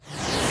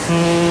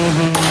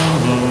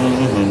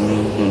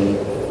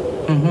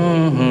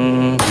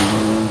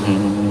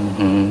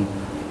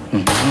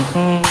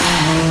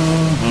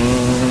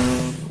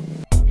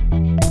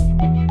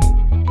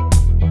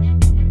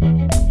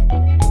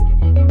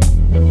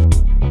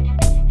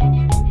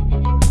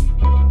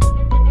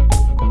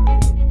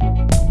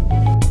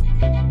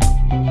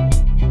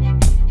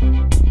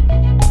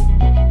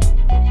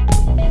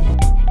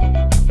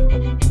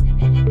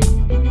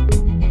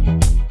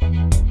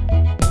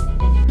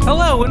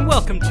Hello and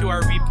welcome to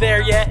Are We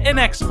There Yet? An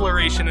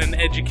exploration in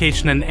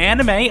education and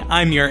anime.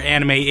 I'm your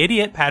anime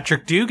idiot,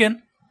 Patrick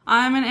Dugan.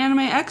 I'm an anime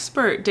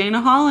expert,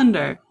 Dana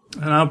Hollander.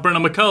 And I'm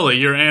Brenna McCulley,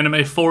 your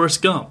anime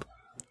Forrest Gump.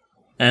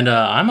 And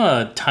I'm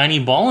a tiny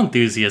ball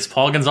enthusiast,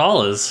 Paul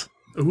Gonzalez.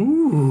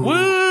 Ooh.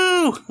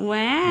 Woo!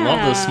 Wow.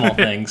 Love those small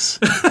things.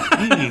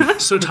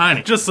 So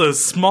tiny. Just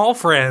those small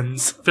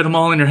friends. Fit them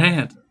all in your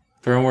hand.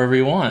 Throw them wherever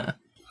you want.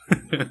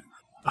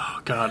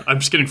 Oh, God. I'm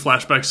just getting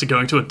flashbacks to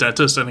going to a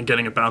dentist and then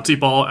getting a bouncy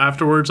ball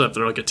afterwards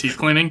after, like, a teeth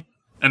cleaning.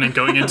 And then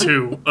going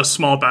into a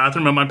small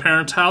bathroom at my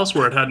parents' house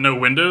where it had no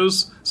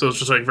windows, so it's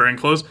just, like, very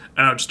enclosed.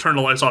 And I would just turn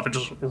the lights off and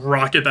just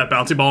rocket that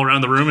bouncy ball around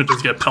the room and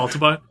just get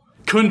pelted by it.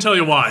 Couldn't tell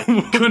you why.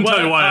 Couldn't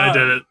tell you why I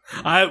did it.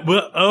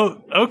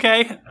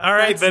 Okay. All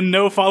right, then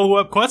no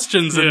follow-up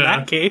questions in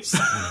that case.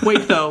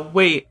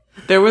 Wait.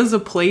 There was a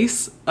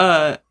place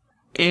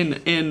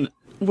in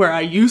where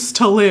I used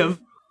to live.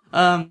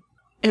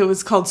 It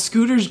was called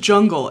Scooter's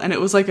Jungle, and it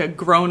was like a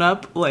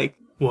grown-up, like,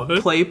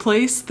 What? play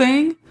place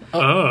thing.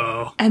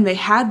 Oh. And they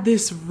had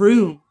this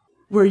room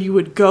where you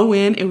would go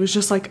in. It was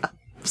just like a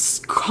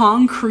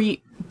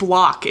concrete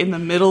block in the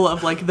middle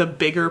of, like, the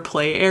bigger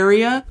play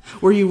area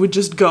where you would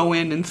just go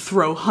in and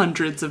throw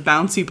hundreds of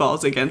bouncy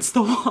balls against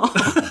the wall.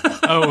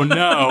 Oh,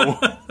 no.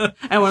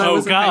 And when I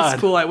was in high God.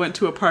 school, I went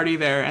to a party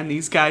there, and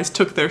these guys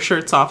took their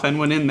shirts off and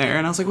went in there.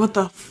 And I was like, what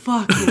the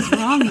fuck is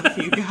wrong with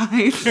you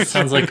guys?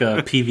 Sounds like a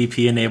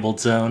PvP-enabled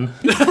zone.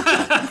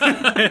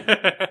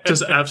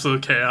 Just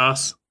absolute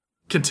chaos.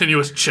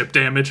 Continuous chip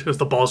damage as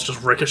the balls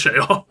just ricochet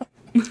off.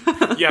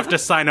 You have to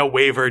sign a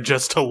waiver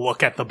just to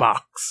look at the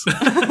box.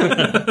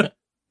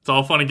 It's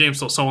all fun and games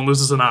till someone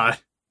loses an eye.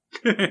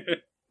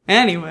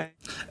 Anyway,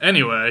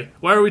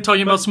 why are we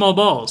talking about small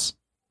balls?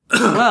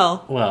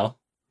 well, Well,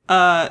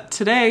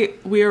 today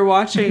we are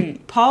watching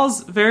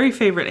Paul's very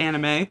favorite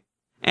anime,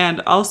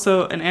 and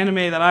also an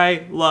anime that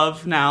I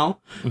love now,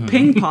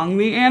 Ping Pong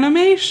the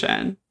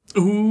Animation.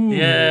 Ooh.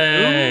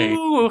 yay!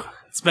 Ooh,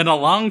 it's been a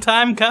long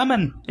time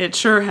coming. It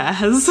sure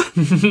has.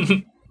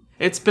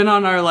 It's been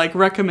on our, like,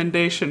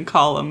 recommendation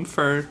column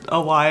for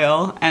a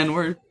while, and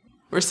we're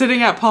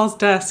sitting at Paul's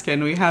desk,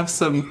 and we have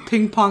some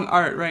ping pong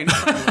art right in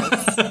front of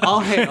us. All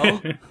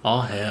hail.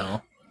 All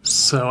hail.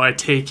 So I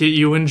take it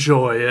you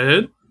enjoy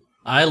it.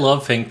 I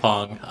love ping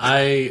pong.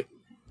 I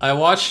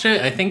watched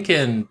it, I think,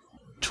 in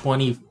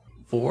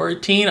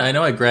 2014. I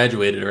know I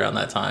graduated around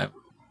that time.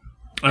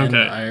 And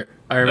Okay.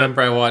 I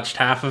remember I watched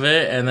half of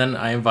it, and then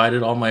I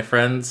invited all my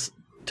friends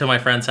to my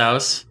friend's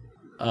house,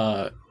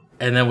 and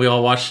then we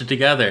all watched it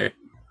together.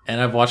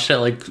 And I've watched it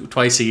like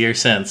twice a year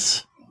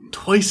since.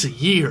 Twice a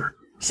year.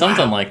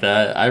 Something like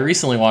that. I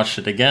recently watched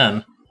it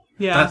again.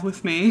 Yeah,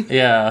 with me.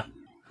 Yeah.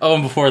 Oh,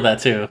 and before that,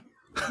 too.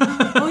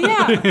 Oh,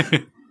 yeah.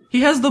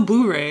 He has the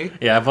Blu-ray.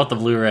 Yeah, I bought the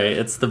Blu-ray.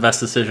 It's the best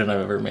decision I've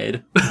ever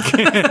made.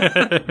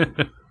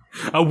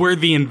 A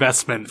worthy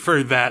investment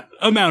for that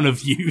amount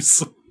of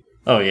use.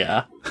 Oh,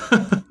 yeah.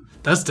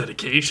 That's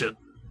dedication.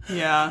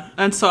 Yeah.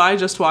 And so I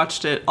just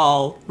watched it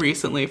all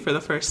recently for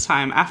the first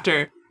time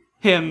after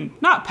him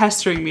not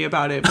pestering me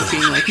about it, but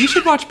being like, you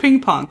should watch Ping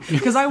Pong.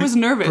 Because I was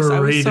nervous. I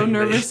was so Berating me.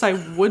 nervous I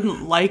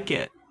wouldn't like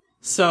it.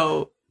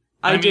 So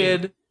I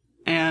did,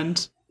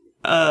 and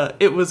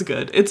it was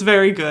good. It's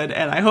very good,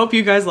 and I hope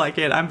you guys like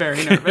it. I'm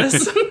very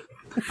nervous.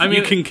 I mean,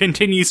 You can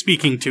continue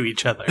speaking to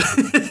each other.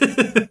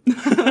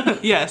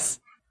 Yes.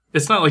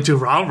 it's not like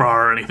rah-rah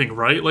or anything,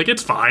 right? Like,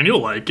 it's fine.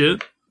 You'll like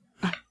it.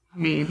 I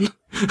mean,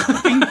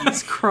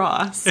 pinkies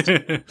crossed.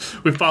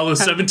 We follow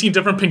 17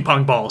 different ping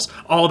pong balls,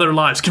 all their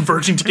lives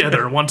converging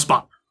together in one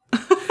spot.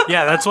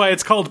 Yeah, that's why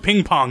it's called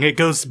ping pong. It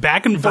goes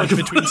back and forth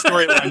between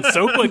storylines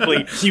so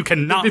quickly you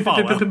cannot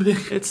follow.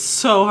 It's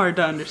so hard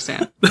to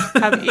understand.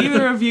 Have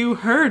either of you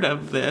heard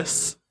of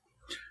this?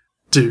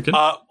 Dugan.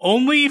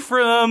 Only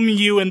from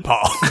you and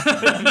Paul.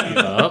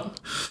 Yup.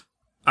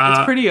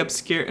 It's pretty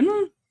obscure.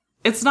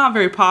 It's not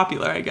very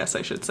popular, I guess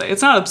I should say.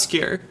 It's not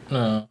obscure.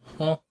 No.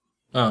 Well,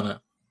 oh, no.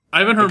 I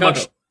haven't heard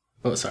much.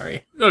 Oh,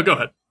 sorry. Oh, go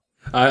ahead.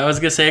 I was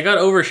going to say, it got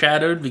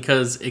overshadowed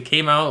because it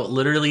came out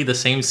literally the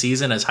same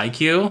season as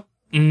Haikyuu.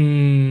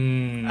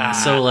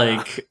 So,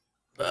 like,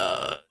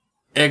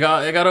 it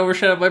got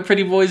overshadowed by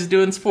Pretty Boys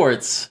Doing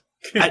Sports.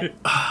 As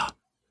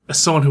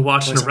someone who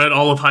watched and read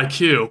all of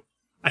Haikyuu,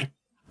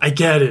 I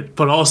get it,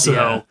 but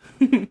also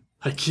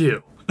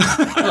Haikyuu.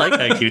 I like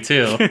Haikyuu,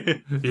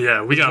 too.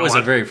 Yeah, we got Boys are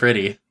one. very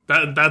pretty.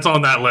 That's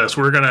on that list.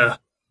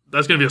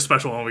 That's gonna be a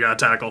special one we gotta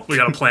tackle. We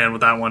gotta plan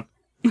with that one.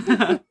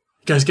 You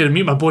guys get to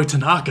meet my boy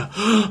Tanaka.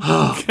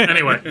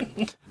 Anyway,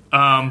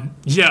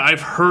 Yeah,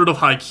 I've heard of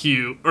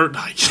Haikyuu, or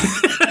I'm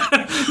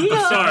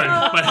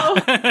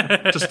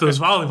sorry, just those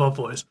volleyball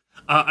boys.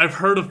 I've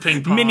heard of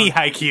ping pong. Mini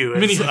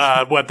Haikyuu is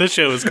what this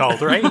show is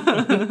called, right?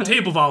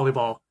 Table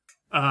volleyball.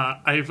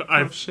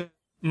 I've Shit.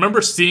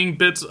 remember seeing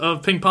bits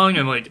of ping pong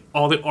and like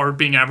all the art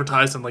being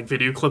advertised and like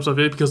video clips of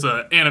it because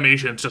the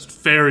animation is just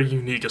very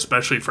unique,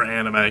 especially for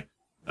anime.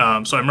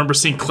 So I remember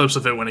seeing clips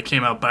of it when it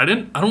came out, but I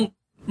don't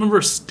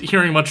remember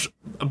hearing much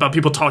about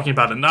people talking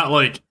about it. Not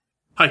like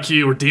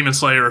Haikyuu or Demon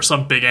Slayer or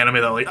some big anime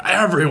that like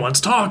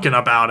everyone's talking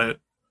about it.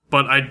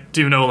 But I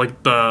do know like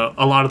a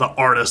lot of the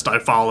artists I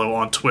follow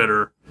on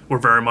Twitter were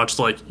very much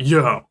like,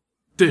 yo,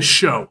 this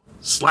show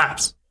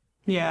slaps.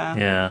 Yeah.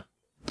 Yeah.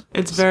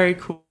 It's very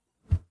cool,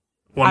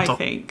 I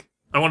think.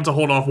 I wanted to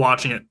hold off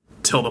watching it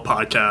till the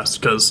podcast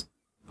because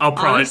I'll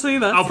probably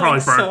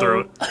burn through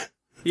it.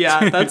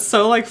 Yeah, that's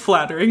so like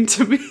flattering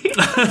to me.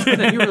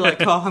 That you were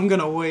like, oh, I'm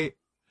gonna wait.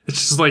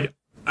 It's just like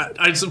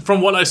I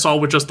from what I saw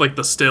with just like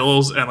the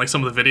stills and like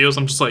some of the videos,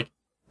 I'm just like,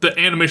 the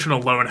animation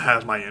alone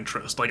has my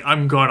interest. Like,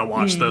 I'm gonna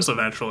watch this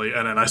eventually,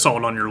 and then I saw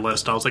it on your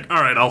list. I was like,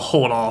 all right, I'll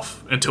hold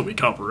off until we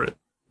cover it.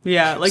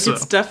 Yeah, like So.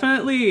 it's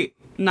definitely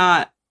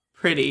not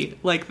pretty.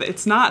 Like,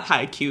 it's not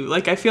Haikyuu.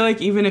 Like, I feel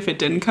like even if it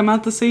didn't come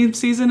out the same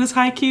season as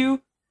Haikyuu,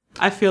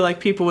 I feel like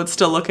people would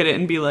still look at it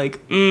and be like,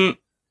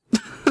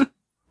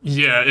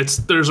 Yeah,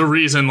 there's a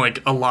reason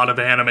like a lot of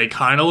anime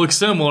kind of look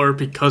similar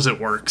because it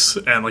works,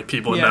 and like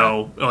people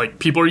know, like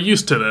people are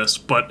used to this.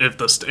 But if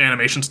the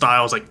animation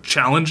style is like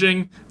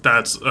challenging,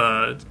 that's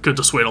good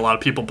to sway a lot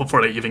of people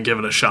before they even give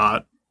it a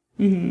shot.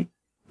 Mm-hmm.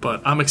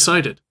 But I'm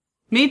excited.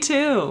 me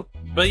too.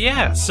 But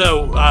yeah,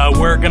 so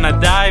we're gonna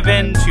dive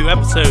into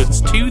episodes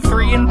 2,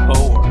 3, and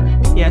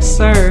 4. Yes,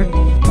 sir.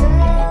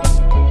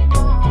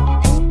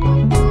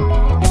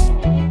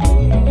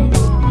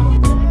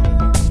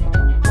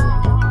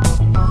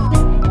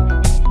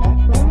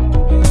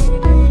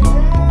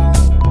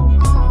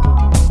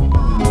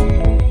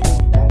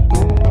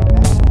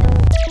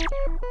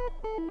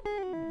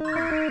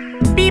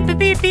 Beep, beep,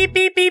 beep, beep,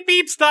 beep, beep,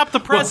 beep. Stop the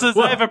presses.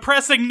 Whoa. I have a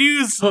pressing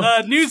news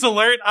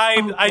alert.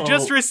 I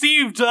just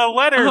received a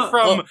letter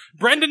from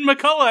Brendan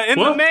McCullough in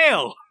the What?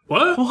 mail.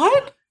 What?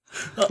 What?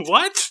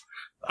 What?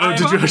 Oh,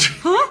 did you actually?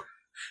 Huh?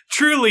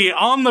 Truly,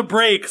 on the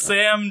break,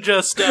 Sam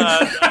just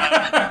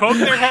poked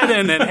their head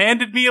in and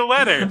handed me a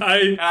letter.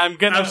 I'm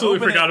gonna absolutely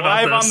open forgot it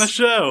about live this. on the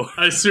show.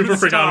 I super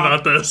forgot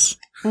about this.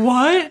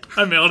 What?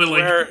 I mailed it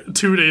like Where-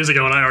 2 days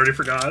ago, and I already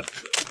forgot.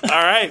 All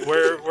right,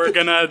 we're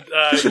gonna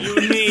you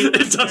and me.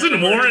 It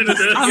doesn't warrant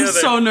this. I'm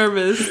so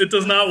nervous. It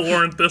does not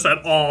warrant this at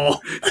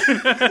all.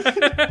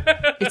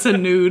 It's a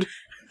nude.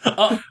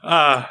 It's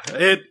a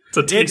It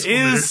tasteful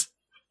is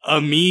a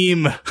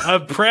meme, a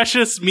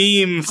precious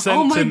meme sent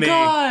Oh my to me.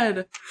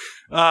 god.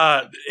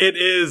 It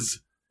is.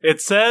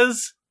 It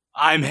says,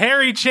 "I'm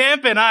Harry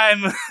Champ and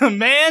I'm a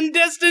man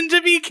destined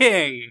to be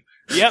king."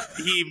 Yep,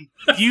 he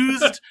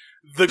used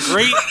the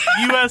great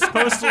U.S.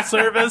 Postal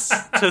Service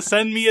to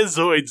send me a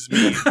Zoids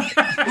meme.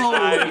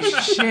 Holy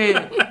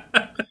shit.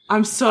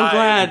 I'm so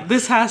glad.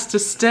 This has to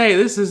stay.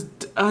 This is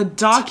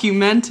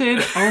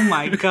documented. Oh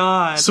my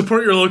god.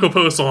 Support your local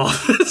postal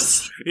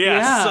office.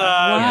 Yes, Yeah,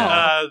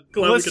 wow.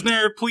 Glad we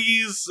listener,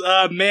 please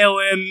mail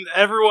in.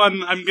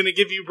 Everyone, I'm going to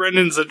give you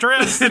Brendan's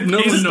address. No,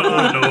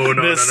 no,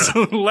 This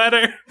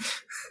letter.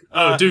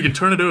 Oh, Dugan,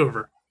 turn it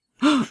over.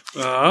 You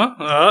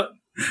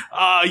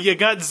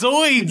got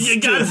Zoids. You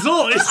got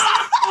Zoids.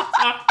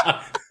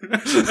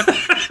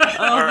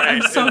 Oh,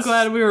 I'm so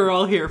glad we were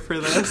all here for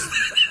this.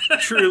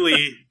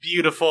 Truly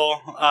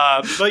beautiful.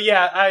 But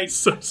yeah,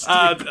 So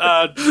stupid.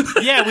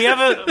 yeah, we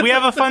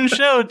have a fun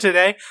show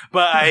today.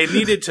 But I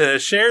needed to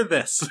share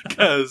this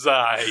because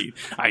I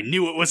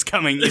knew it was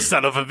coming. You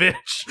son of a bitch.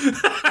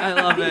 I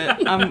love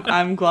it.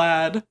 I'm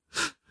glad.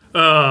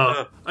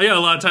 I got a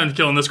lot of time to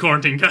kill in this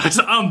quarantine, guys.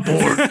 I'm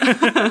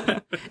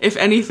bored. If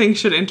anything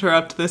should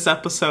interrupt this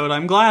episode,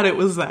 I'm glad it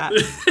was that.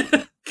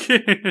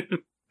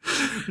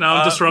 Now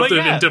I'm disruptive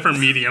but yeah. in different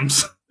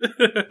mediums.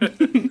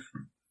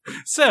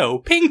 So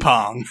ping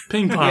pong.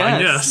 Ping pong,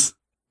 Yes. yes.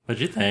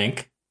 What'd you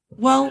think?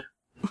 Well,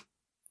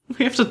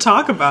 we have to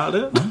talk about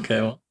it.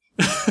 Okay, well.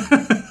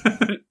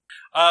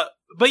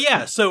 But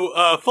yeah,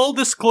 so full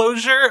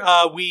disclosure,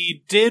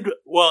 we did,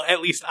 well,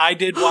 at least I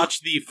did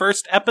watch the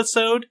first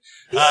episode,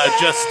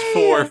 just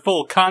for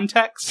full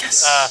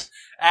context,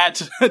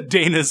 at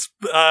Dana's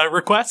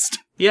request.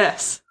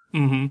 Yes.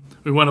 We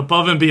went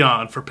above and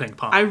beyond for ping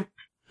pong.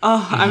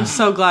 I'm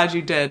so glad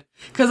you did.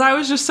 Because I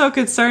was just so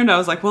concerned. I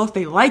was like, well, if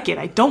they like it,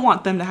 I don't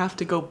want them to have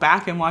to go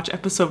back and watch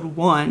episode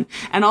 1.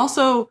 And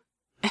also,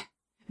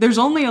 there's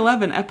only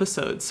 11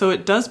 episodes, so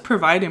it does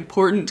provide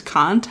important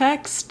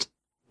context.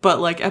 But,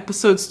 like,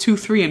 episodes 2,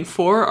 3, and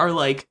 4 are,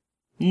 like,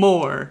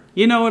 more.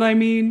 You know what I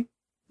mean?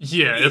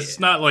 Yeah, it's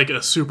not like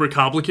a super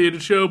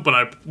complicated show, but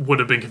I would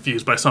have been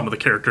confused by some of the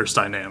characters'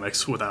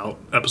 dynamics without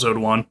episode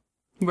 1.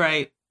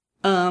 Right.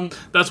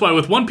 That's why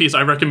with One Piece,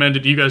 I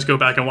recommended you guys go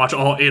back and watch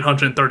all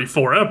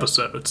 834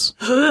 episodes.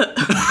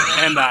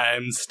 And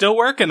I'm still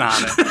working on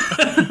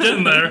it.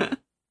 Getting there.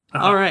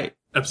 All right.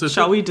 Episode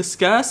Shall we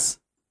discuss?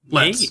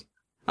 Let's.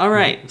 All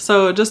right.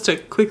 So just to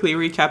quickly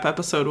recap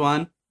episode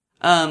 1,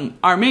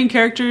 our main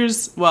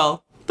characters,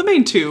 well, the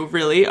main two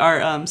really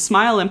are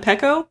Smile and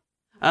Pecco.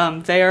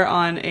 They are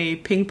on a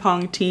ping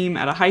pong team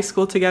at a high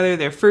school together.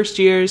 They're first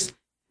years.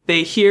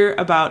 They hear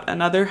about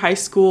another high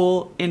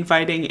school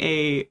inviting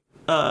a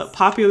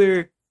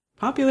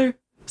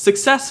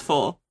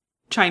successful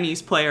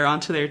Chinese player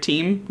onto their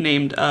team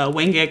named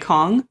Wenge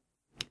Kong.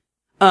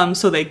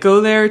 So they go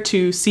there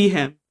to see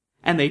him,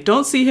 and they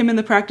don't see him in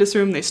the practice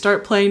room. They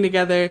start playing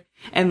together,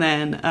 and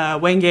then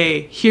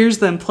Wenge hears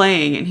them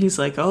playing, and he's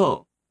like,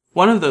 oh,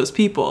 one of those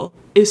people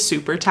is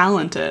super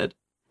talented,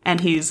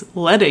 and he's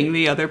letting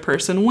the other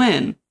person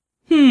win.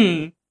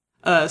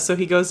 So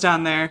he goes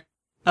down there,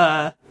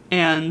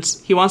 and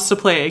he wants to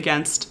play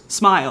against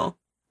Smile,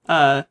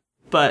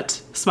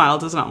 but Smile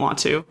does not want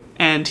to,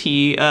 and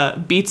he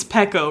beats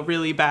Pecco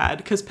really bad,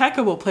 because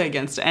Pecco will play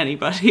against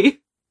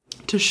anybody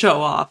to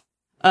show off.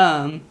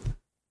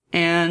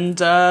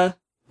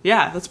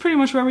 Yeah, that's pretty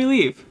much where we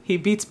leave. He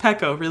beats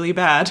Pecco really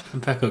bad.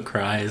 And Pecco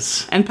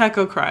cries.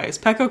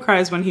 Pecco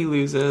cries when he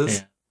loses.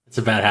 Yeah, it's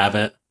a bad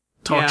habit.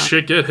 Talk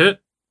shit, get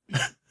hit.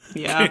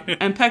 Yeah,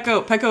 and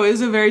Pecco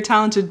is a very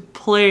talented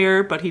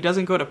player, but he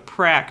doesn't go to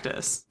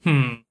practice.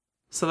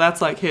 So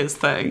that's like his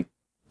thing.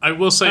 I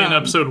will say in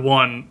episode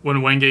 1, when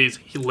Wenge's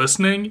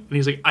listening, and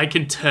he's like, I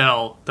can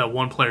tell that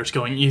one player's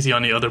going easy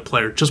on the other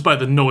player just by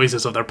the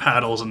noises of their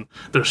paddles and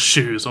their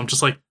shoes. I'm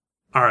just like,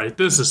 all right,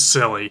 this is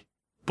silly,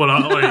 but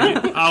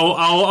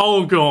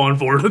I'll go on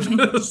board with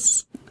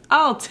this.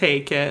 I'll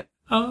take it.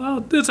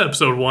 It's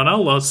episode 1.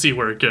 I'll see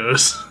where it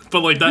goes. But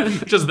like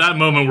that, just that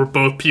moment where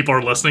both people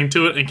are listening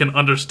to it and can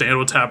understand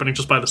what's happening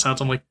just by the sounds,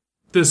 I'm like,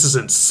 this is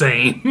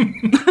insane.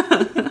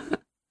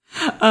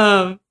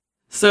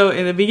 So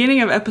in the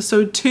beginning of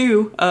episode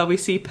 2, we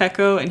see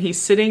Pecco, and he's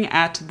sitting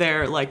at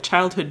their like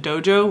childhood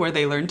dojo where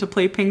they learn to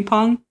play ping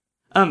pong.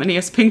 And he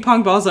has ping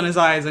pong balls on his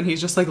eyes, and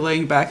he's just like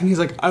laying back, and he's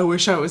like, I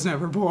wish I was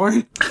never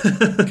born.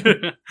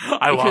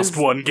 I lost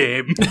one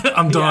game.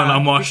 I'm done. Yeah.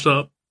 I'm washed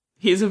up.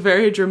 He's a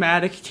very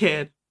dramatic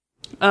kid.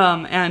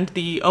 And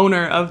the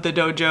owner of the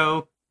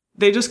dojo,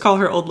 they just call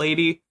her old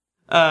lady.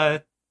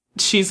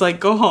 She's like,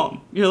 go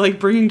home. You're like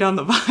bringing down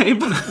the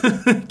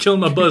vibe.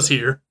 Killing my buzz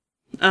here.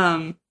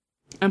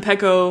 And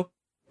Pecco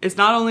is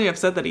not only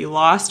upset that he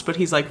lost, but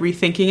he's like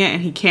rethinking it,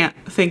 and he can't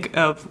think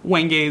of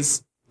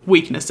Wenge's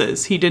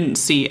weaknesses. He didn't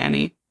see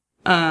any.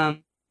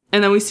 And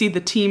then we see the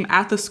team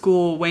at the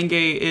school Wenge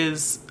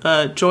is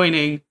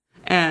joining,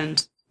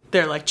 and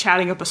they're like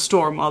chatting up a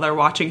storm while they're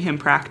watching him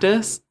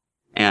practice.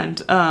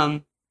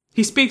 And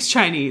he speaks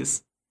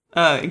Chinese,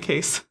 in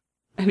case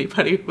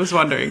anybody was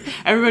wondering.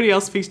 Everybody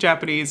else speaks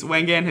Japanese.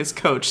 Wenge and his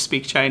coach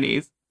speak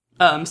Chinese.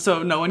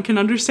 So no one can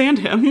understand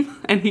him,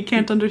 and he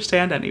can't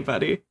understand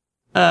anybody.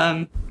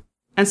 And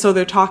so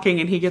they're talking,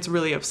 and he gets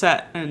really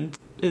upset and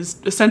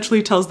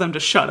essentially tells them to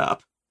shut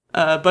up.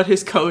 But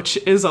his coach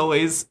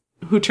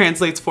who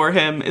translates for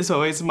him, is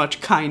always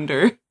much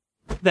kinder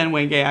than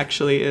Wenge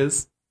actually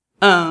is.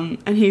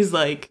 And he's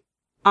like,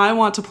 I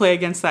want to play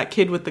against that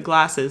kid with the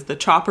glasses, the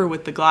chopper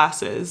with the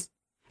glasses.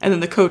 And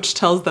then the coach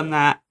tells them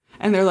that,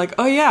 and they're like,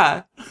 oh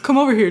yeah, come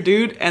over here,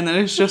 dude. And then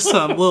it's just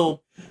some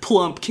little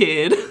plump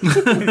kid.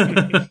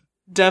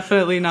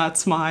 Definitely not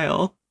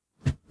Smile.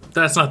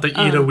 That's not the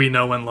Ida we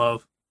know and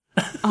love.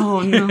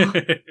 Oh no.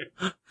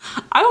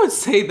 I would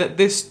say that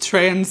this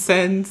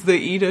transcends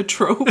the Ida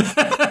trope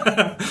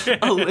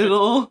a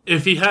little.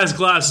 If he has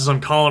glasses,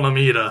 I'm calling him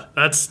Ida.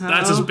 That's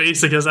as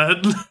basic as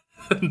that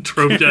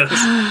trope gets.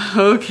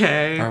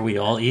 Okay. Are we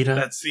all Ida?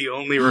 That's the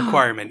only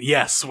requirement.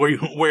 Yes,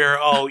 we're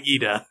all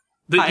Ida.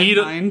 The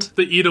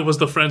Ida was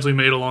the friends we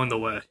made along the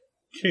way.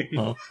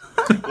 Oh.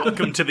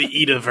 Welcome to the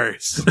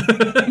Ida-verse.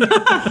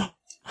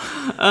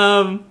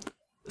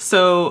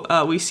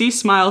 So we see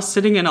Smile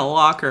sitting in a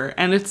locker,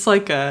 and it's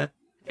like a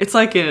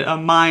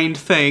mind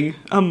thing,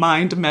 a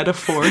mind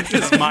metaphor.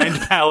 His mind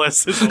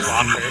palace is a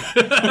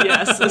locker.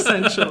 Yes,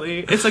 essentially.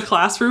 It's a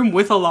classroom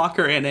with a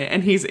locker in it,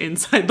 and he's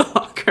inside the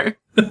locker.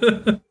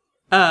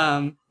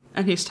 And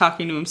he's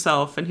talking to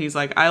himself, and he's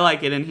like, I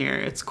like it in here.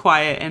 It's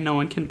quiet, and no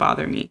one can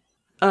bother me.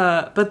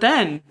 But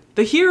then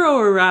the hero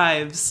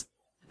arrives,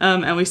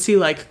 and we see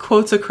like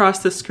quotes across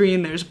the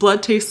screen. There's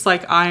blood tastes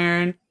like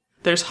iron.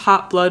 There's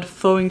hot blood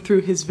flowing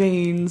through his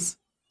veins.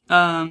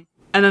 And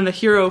then the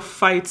hero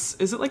fights.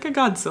 Is it like a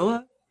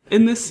Godzilla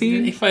in this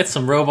scene? He fights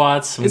some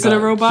robots. Is it a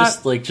robot?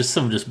 Just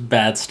some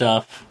bad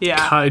stuff.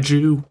 Yeah.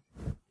 Kaiju.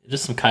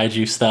 Just some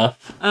kaiju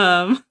stuff.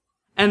 And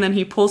then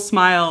he pulls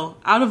Smile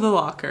out of the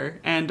locker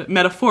and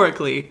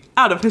metaphorically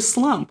out of his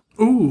slump.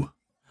 Ooh.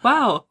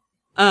 Wow.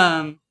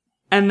 And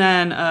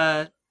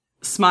then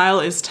Smile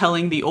is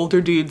telling the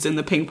older dudes in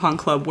the ping pong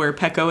club where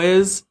Pecco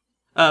is,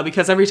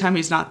 because every time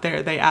he's not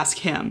there, they ask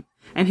him.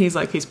 And he's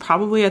like, he's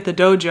probably at the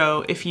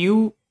dojo. If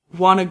you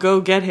want to go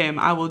get him,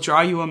 I will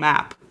draw you a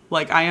map.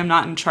 Like, I am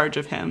not in charge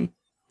of him.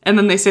 And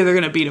then they say they're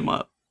going to beat him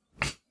up.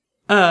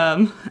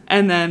 And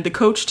then the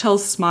coach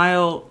tells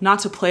Smile not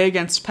to play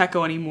against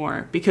Pecco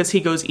anymore because he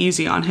goes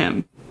easy on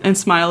him. And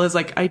Smile is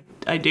like,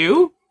 I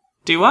do?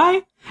 Do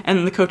I? And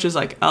then the coach is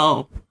like,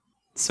 oh,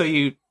 so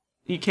you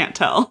can't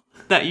tell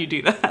that you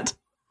do that.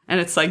 And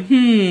it's like,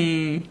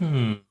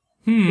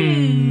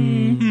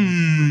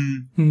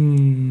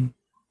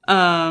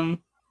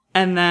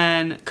 and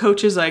then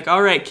coach is like,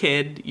 all right,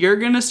 kid, you're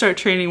going to start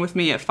training with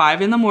me at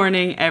 5 a.m.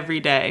 every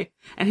day.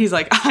 And he's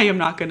like, I am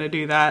not going to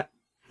do that.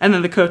 And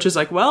then the coach is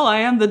like, well, I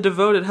am the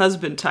devoted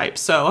husband type,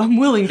 so I'm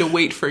willing to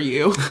wait for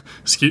you.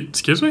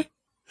 Excuse me?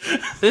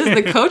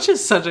 The coach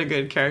is such a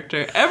good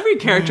character. Every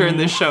character in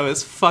this show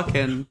is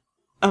fucking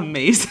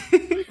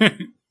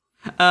amazing.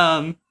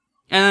 And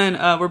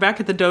then we're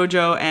back at the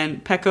dojo,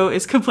 and Peko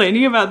is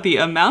complaining about the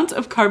amount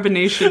of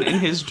carbonation in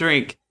his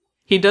drink.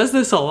 He does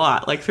this a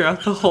lot, like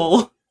throughout the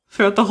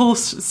whole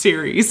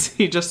series.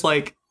 He just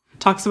like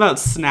talks about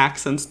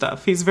snacks and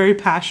stuff. He's very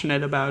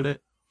passionate about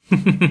it.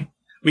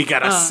 We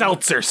got a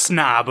seltzer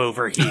snob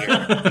over here.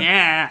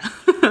 Yeah.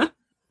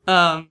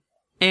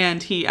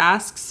 And he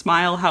asks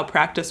Smile how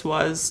practice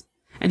was,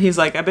 and he's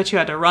like, I bet you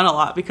had to run a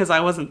lot because I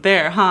wasn't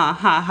there, ha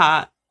ha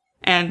ha.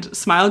 And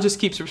Smile just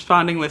keeps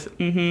responding with,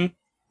 and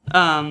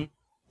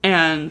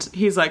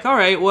he's like, all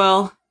right,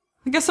 well,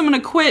 I guess I'm gonna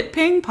quit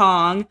ping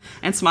pong.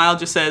 And Smile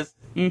just says,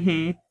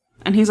 And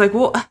he's like,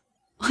 well,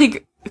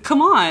 like,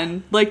 come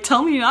on, like,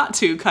 tell me not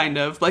to, kind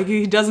of. Like,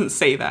 he doesn't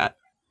say that.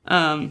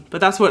 But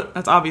that's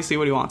obviously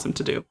what he wants him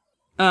to do.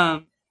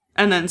 And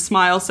then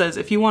Smile says,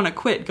 if you want to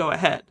quit, go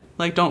ahead.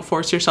 Like, don't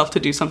force yourself to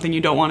do something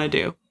you don't want to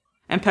do.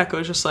 And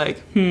Peko is just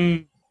like,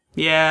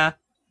 yeah.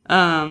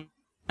 And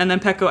then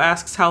Peko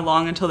asks how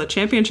long until the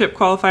championship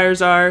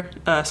qualifiers are.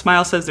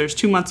 Smile says there's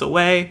 2 months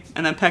away.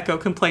 And then Peko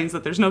complains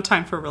that there's no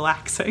time for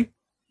relaxing.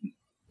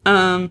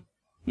 The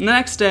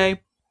next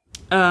day,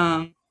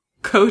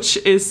 Coach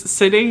is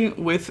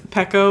sitting with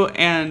Peko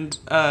and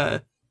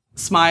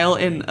Smile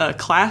in a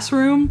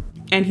classroom.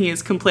 And he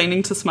is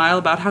complaining to Smile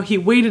about how he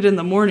waited in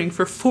the morning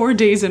for 4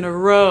 days in a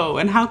row.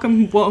 And how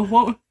come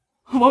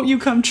won't you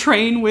come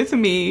train with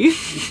me?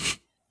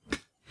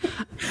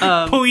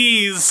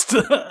 Please,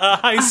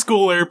 high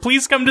schooler,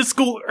 please come to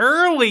school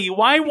early.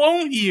 Why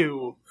won't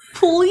you?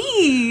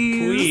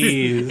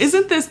 Please.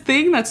 Isn't this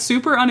thing that's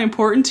super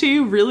unimportant to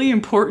you really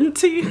important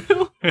to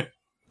you?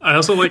 I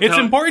also like it's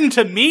important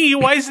to me.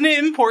 Why isn't it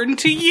important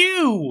to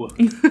you?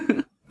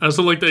 I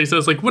also like that he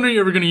says, like, when are you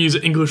ever going to use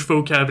English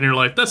vocab in your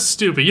life? That's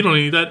stupid. You don't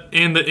need that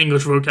in the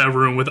English vocab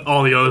room with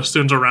all the other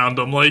students around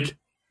him. Like,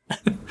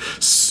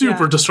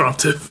 super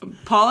disruptive.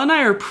 Paul and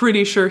I are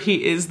pretty sure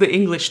he is the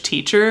English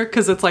teacher,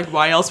 because it's like,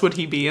 why else would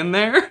he be in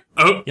there?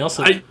 Oh, he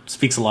also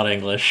speaks a lot of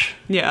English.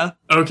 Yeah.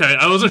 Okay,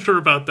 I wasn't sure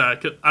about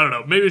that. I don't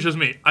know. Maybe it's just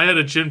me. I had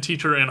a gym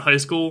teacher in high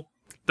school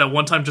that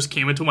one time just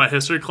came into my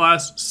history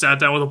class, sat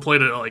down with a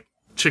plate of, like,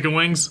 chicken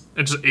wings,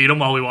 and just ate them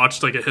while we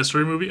watched, like, a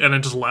history movie, and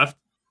then just left.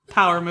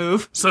 Power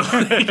move. So,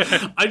 like,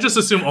 I just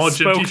assume all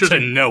gym teachers... to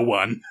no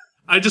one.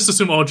 I just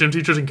assume all gym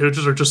teachers and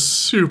coaches are just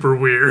super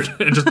weird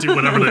and just do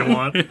whatever they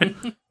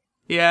want.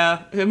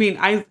 Yeah, I mean,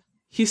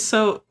 he's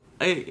so...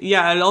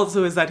 yeah, it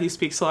also is that he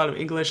speaks a lot of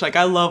English. Like,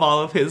 I love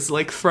all of his,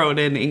 like, thrown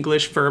in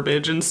English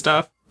verbiage and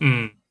stuff.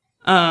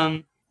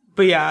 But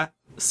yeah,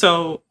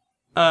 so,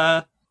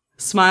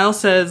 Smile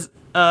says,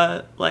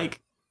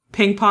 like,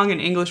 ping pong and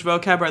English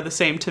vocab are the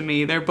same to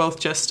me. They're both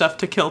just stuff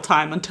to kill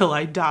time until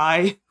I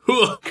die.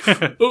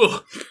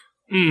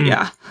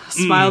 Yeah,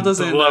 Smile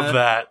doesn't... Love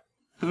that.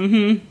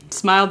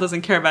 Smile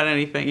doesn't care about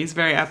anything. He's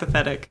very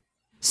apathetic.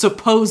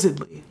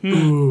 Supposedly.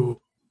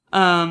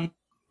 And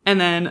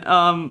then,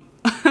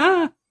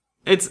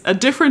 it's a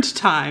different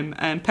time,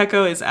 and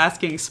Peko is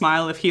asking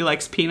Smile if he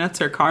likes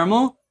peanuts or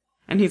caramel,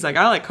 and he's like,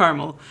 I like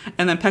caramel.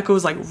 And then Peko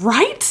was like,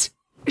 right?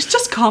 It's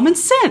just common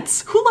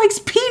sense. Who likes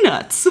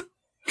peanuts?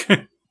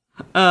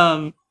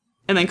 And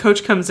then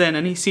Coach comes in,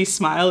 and he sees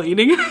Smile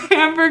eating a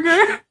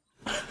hamburger.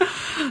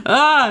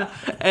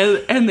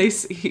 And they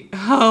see,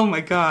 oh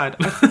my god,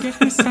 I forget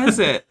who says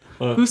it.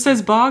 Who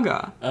says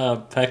Baga?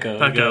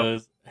 Peko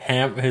goes,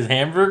 his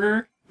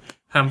hamburger?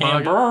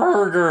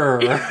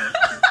 Hamburger.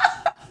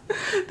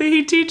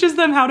 He teaches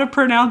them how to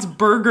pronounce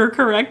burger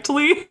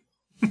correctly.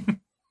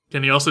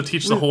 Can he also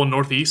teach the whole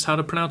Northeast how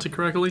to pronounce it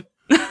correctly?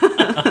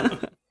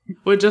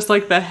 With just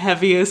like the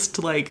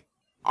heaviest like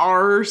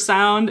R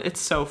sound. It's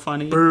so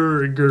funny.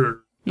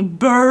 Burger.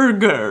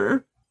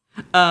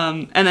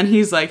 And then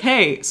he's like,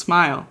 hey,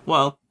 Smile.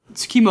 Well,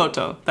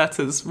 Tsukimoto, that's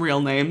his real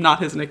name,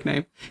 not his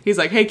nickname. He's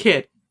like, hey,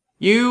 kid,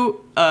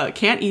 you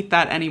can't eat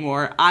that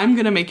anymore. I'm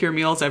going to make your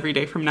meals every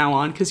day from now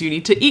on because you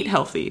need to eat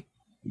healthy.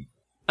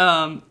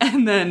 And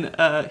then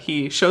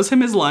he shows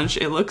him his lunch.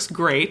 It looks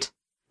great.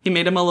 He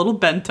made him a little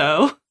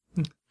bento.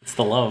 It's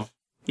the love.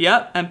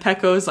 Yep. And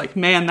Peko is like,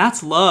 man,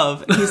 that's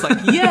love. And he's like,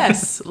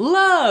 yes,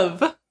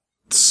 love.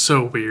 It's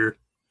so weird.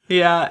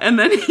 Yeah. And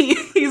then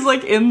he's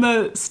like in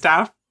the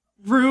staff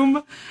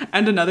room,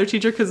 and another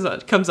teacher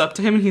comes up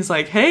to him and he's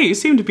like, hey, you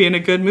seem to be in a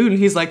good mood. And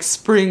he's like,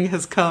 spring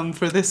has come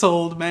for this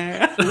old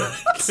man.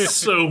 It's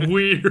so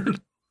weird.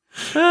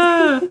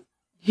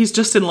 He's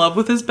just in love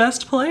with his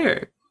best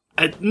player.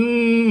 This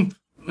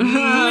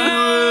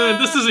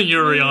isn't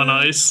Yuri on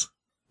Ice.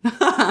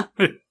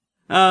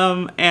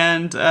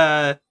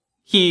 And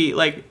he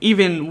like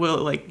even will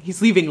like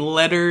he's leaving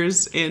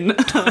letters in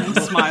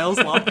Smile's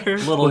locker.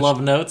 Little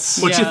love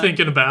notes. What Yeah. you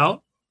thinking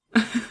about?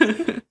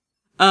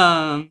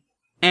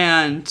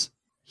 And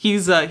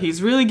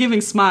he's really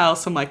giving Smile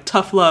some like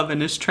tough love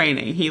in his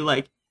training. He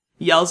like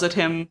yells at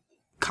him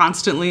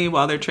constantly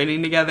while they're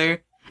training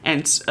together.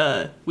 And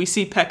we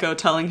see Pecco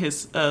telling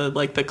his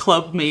like the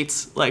club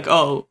mates like,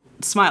 "Oh,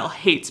 Smile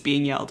hates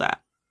being yelled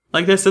at.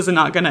 Like this is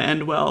not going to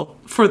end well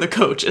for the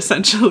coach,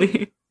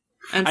 essentially."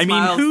 And I mean,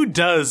 Smile- who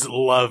does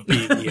love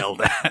being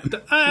yelled at?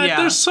 Yeah.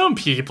 There's some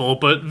people,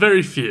 but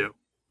very few.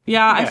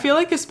 Yeah, I feel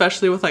like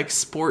especially with like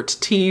sport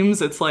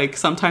teams, it's like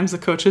sometimes the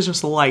coaches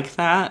just like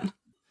that.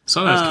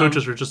 Sometimes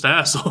coaches are just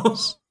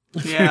assholes.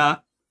 Yeah.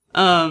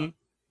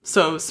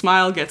 So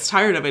Smile gets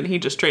tired of it and he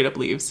just straight up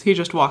leaves. He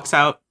just walks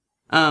out.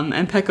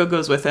 And Pecco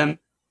goes with him.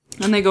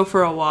 And they go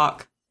for a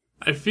walk.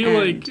 I feel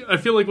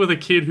like with a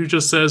kid who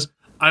just says,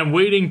 "I'm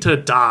waiting to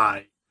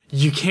die,"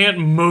 you can't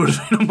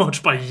motivate him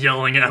much by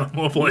yelling at him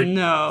of like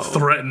No.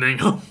 threatening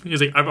him. He's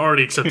like, "I've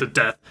already accepted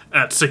death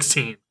at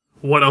 16.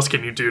 What else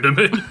can you do to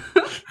me?"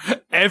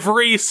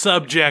 Every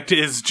subject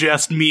is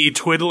just me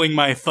twiddling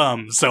my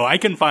thumb, so I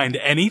can find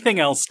anything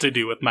else to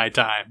do with my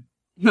time.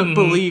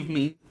 Believe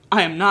me,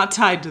 I am not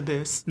tied to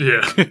this.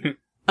 Yeah.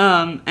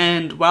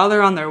 And while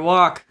they're on their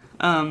walk,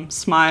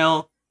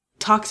 Smile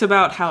talks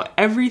about how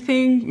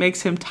everything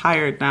makes him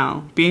tired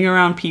now. Being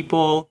around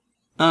people,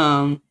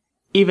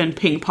 even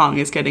ping pong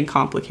is getting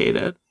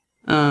complicated.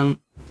 And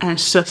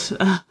it's just,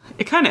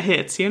 it kind of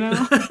hits, you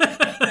know?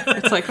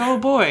 It's like, oh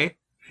boy,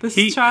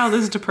 this child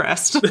is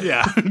depressed.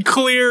 Yeah,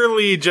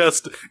 clearly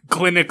just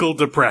clinical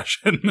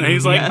depression. And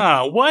he's like,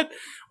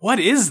 what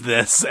is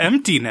this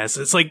emptiness?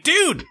 It's like,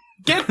 dude,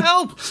 get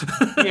help!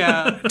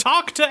 Yeah.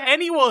 Talk to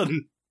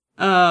anyone!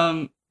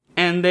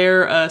 And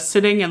they're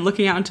sitting and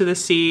looking out into the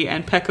sea,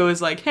 and Pecco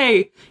is like,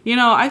 "Hey, you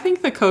know, I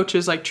think the coach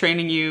is like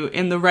training you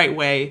in the right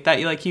way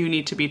that you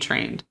need to be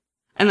trained."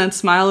 And then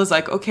Smile is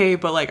like, "Okay,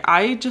 but like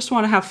I just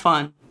want to have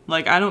fun.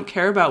 Like I don't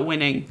care about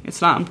winning.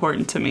 It's not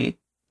important to me."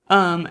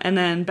 And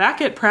then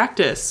back at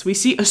practice, we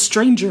see a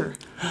stranger.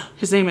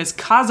 His name is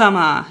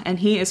Kazama, and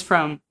he is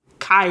from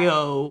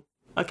Kaio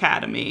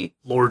Academy.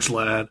 Large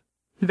lad.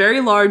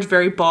 Very large,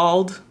 very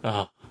bald,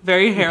 Oh,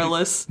 very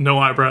hairless, No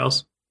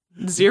eyebrows.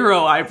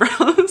 0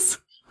 eyebrows.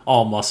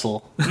 all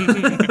muscle.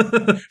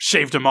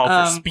 Shaved him all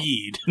for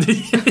speed.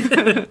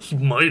 He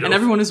might have. And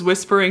everyone is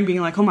whispering,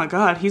 being like, "Oh my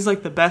god, he's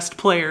like the best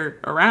player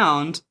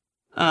around."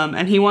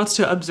 And he wants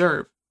to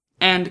observe.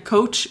 And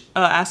Coach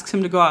asks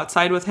him to go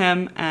outside with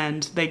him,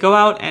 and they go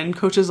out, and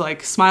Coach is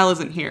like, "Smile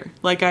isn't here.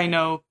 Like, I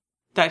know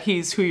that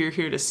he's who you're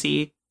here to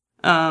see."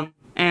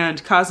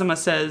 And Kazama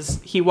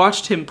says he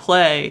watched him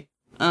play,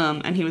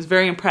 and he was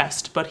very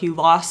impressed, but he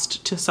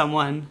lost to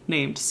someone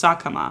named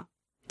Sakuma,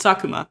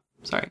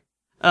 sorry.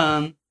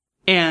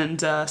 And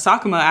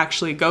Sakuma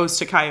actually goes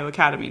to Kaio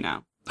Academy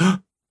now.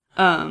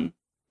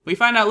 We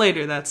find out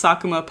later that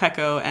Sakuma,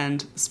 Pecco,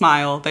 and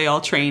Smile, they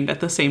all trained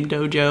at the same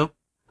dojo.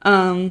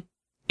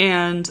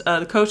 And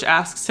the coach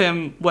asks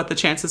him what the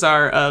chances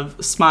are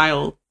of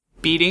Smile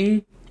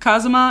beating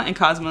Kazuma, and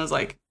Kazuma is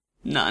like,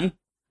 "None.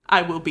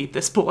 I will beat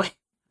this boy."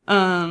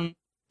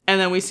 And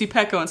then we see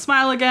Pecco and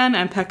Smile again,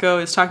 and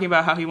Pecco is talking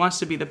about how he wants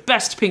to be the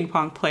best ping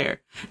pong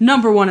player.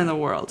 #1 in the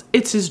world.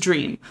 It's his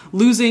dream.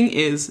 Losing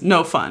is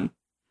no fun.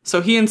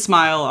 So he and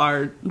Smile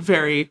are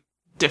very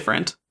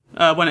different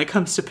when it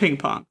comes to ping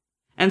pong.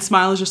 And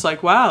Smile is just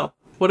like, "Wow,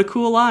 what a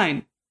cool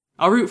line.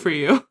 I'll root for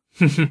you."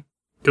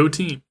 Go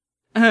team.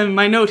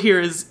 My note here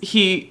is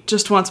he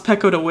just wants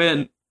Pecco to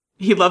win.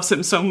 He loves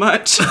him so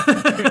much.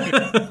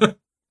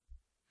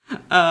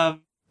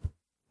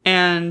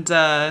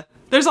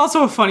 There's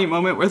also a funny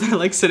moment where they're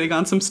like sitting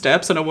on some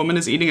steps and a woman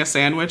is eating a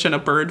sandwich and a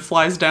bird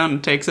flies down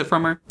and takes it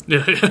from her.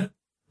 Yeah.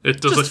 It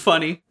does Just a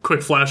funny.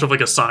 quick flash of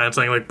like a sign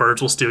saying like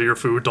birds will steal your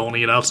food, don't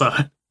eat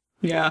outside.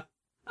 Yeah.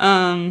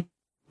 And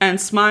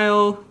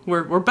Smile,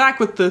 we're back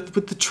with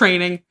the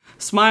training.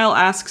 Smile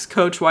asks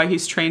Coach why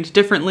he's trained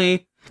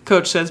differently.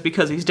 Coach says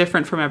because he's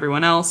different from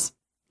everyone else.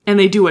 And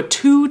they do a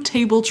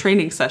 2-table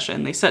training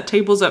session. They set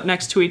tables up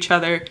next to each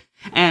other,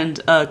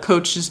 and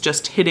Coach is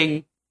just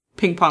hitting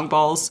ping pong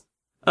balls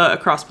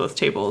across both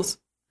tables.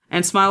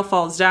 And Smile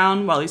falls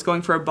down while he's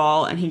going for a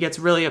ball, and he gets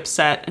really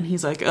upset, and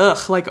he's like,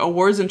 "Ugh, like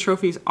awards and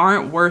trophies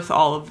aren't worth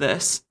all of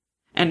this."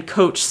 And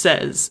Coach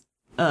says,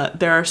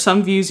 "There are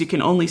some views you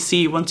can only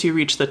see once you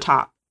reach the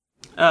top."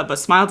 But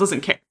Smile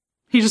doesn't care.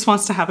 He just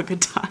wants to have a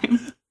good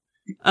time.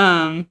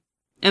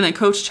 And then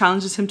Coach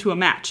challenges him to a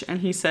match,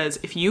 and he says,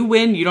 "If you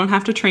win, you don't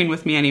have to train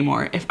with me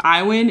anymore. If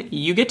I win,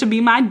 you get to be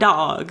my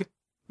dog."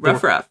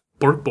 Ruff, ruff.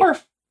 Bork, bork.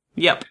 Barf.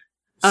 Yep.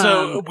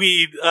 So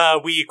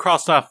we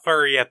crossed off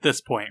furry at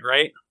this point,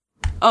 right?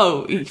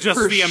 Oh, Just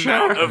for the sure.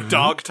 amount of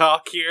dog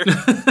talk here.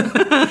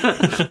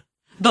 The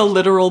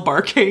literal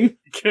barking.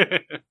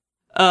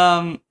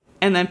 And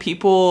then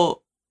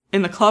people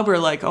in the club are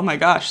like, "Oh my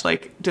gosh,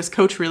 like, does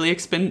Coach really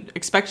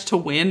expect to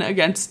win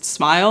against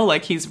Smile?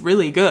 Like, he's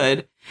really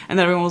good." And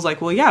then everyone was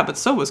like, "Well, yeah, but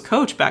so was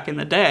Coach back in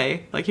the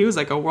day. Like, he was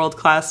like a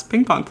world-class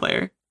ping pong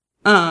player."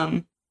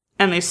 And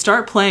and they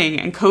start playing,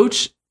 and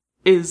Coach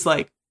is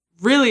like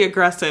really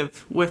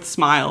aggressive with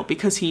Smile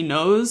because he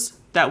knows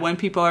that when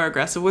people are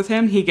aggressive with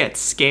him, he gets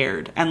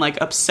scared and like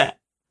upset,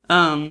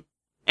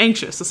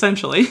 anxious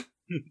essentially.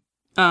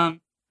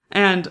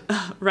 And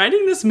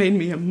writing this made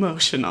me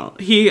emotional.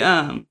 He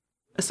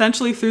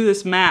essentially through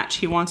this match,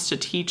 he wants to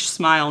teach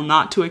Smile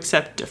not to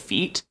accept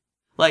defeat.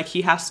 Like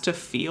he has to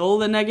feel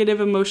the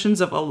negative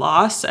emotions of a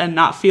loss and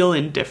not feel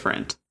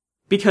indifferent.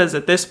 Because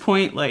at this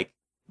point, like,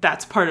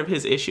 that's part of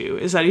his issue,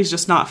 is that he's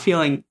just not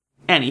feeling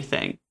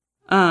anything.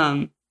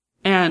 And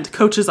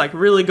Coach is, like,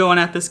 really going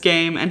at this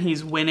game, and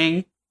he's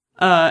winning.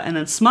 And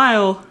then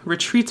Smile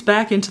retreats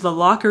back into the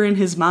locker in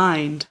his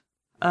mind.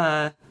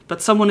 But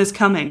someone is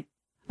coming.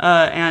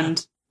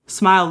 And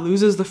Smile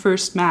loses the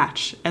first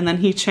match, and then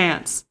he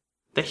chants,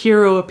 "The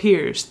hero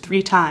appears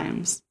 3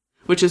 times,"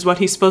 which is what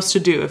he's supposed to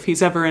do if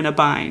he's ever in a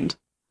bind.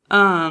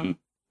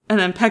 And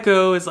then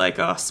Peko is like,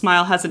 "Oh,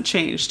 Smile hasn't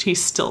changed.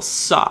 He's still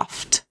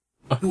soft."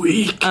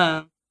 Weak.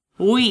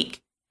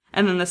 Weak.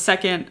 And then the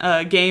second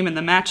game and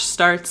the match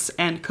starts,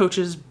 and Coach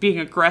is being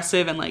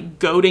aggressive and, like,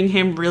 goading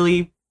him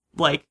really,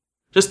 like,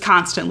 just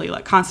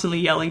constantly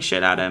yelling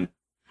shit at him.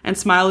 And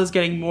Smile is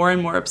getting more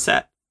and more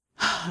upset.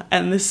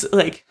 And this,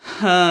 like,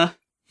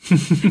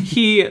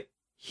 he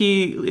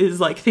is,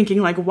 like,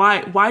 thinking, like,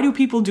 why do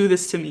people do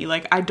this to me?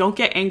 Like, I don't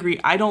get angry.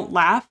 I don't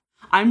laugh.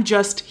 I'm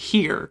just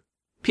here.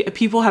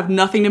 People have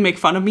nothing to make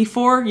fun of me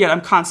for, yet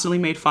I'm constantly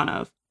made fun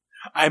of.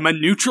 I'm a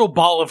neutral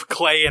ball of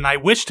clay, and I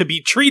wish to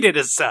be treated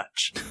as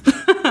such.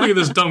 Look at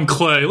this dumb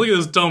clay. Look at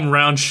this dumb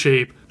round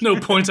shape. No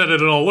points at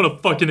it at all. What a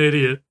fucking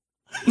idiot.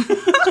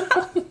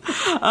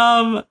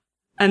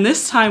 And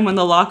this time when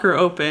the locker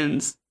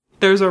opens,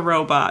 there's a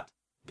robot.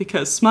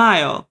 Because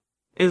Smile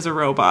is a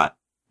robot.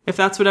 If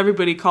that's what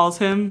everybody calls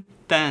him,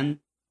 then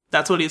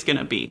that's what he's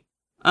gonna be.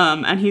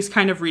 And he's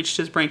kind of reached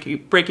his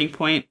breaking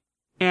point.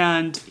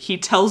 And he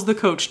tells the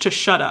coach to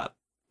shut up.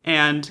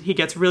 And he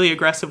gets really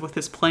aggressive with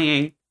his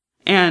playing.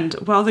 And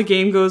while the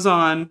game goes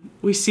on,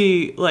 we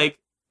see, like,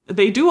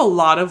 they do a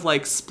lot of,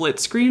 like, split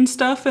screen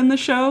stuff in the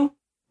show.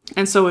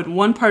 And so in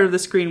one part of the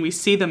screen, we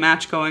see the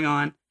match going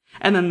on.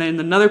 And then in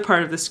another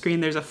part of the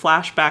screen, there's a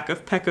flashback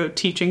of Peko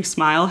teaching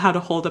Smile how to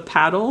hold a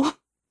paddle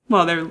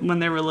when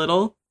they were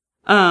little.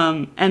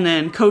 And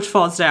then Coach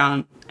falls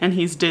down, and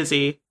he's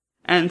dizzy.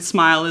 And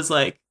Smile is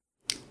like,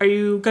 "Are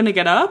you gonna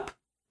get up?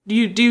 Do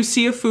you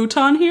see a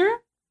futon here?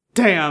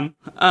 Damn."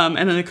 And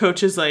then the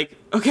coach is like,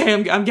 "Okay,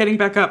 I'm getting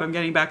back up. I'm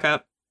getting back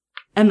up."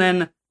 And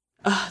then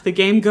the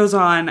game goes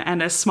on,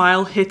 and as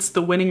Smile hits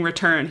the winning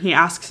return, he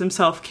asks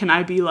himself, "Can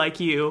I be like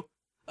you?"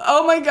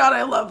 Oh my god,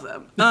 I love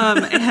them.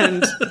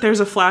 And there's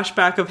a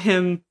flashback of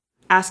him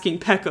asking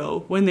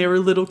Peko when they were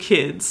little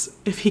kids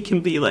if he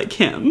can be like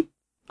him.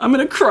 I'm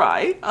gonna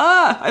cry.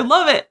 I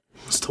love it.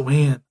 He wants to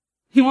win.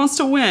 He wants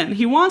to win.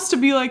 He wants to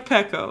be like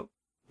Peko.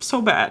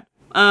 So bad.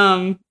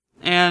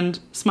 And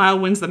Smile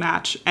wins the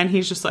match, and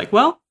he's just like,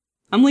 "Well,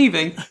 I'm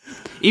leaving."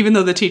 Even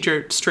though the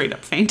teacher straight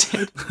up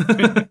fainted.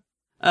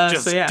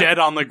 Just dead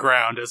on the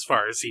ground as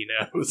far as he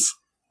knows.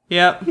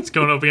 Yep. It's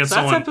going up against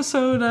someone. That's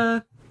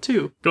episode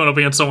 2. Going up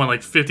against someone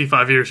like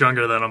 55 years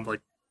younger than I'm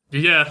like,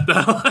 yeah,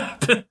 that'll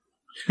happen.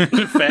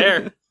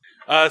 Fair.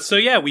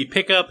 We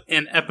pick up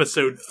in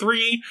episode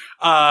 3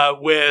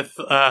 with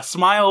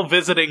Smile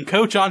visiting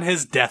Coach on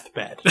his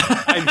deathbed.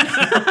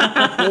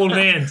 Old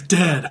man's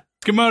dead.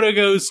 Komodo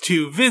goes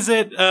to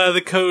visit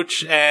the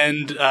coach,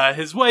 and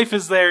his wife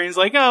is there, and he's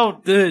like, "Oh,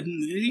 do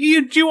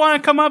you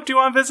want to come up? Do you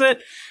want to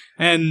visit?"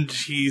 And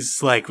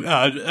he's like,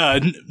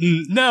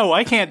 "No,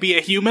 I can't be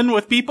a human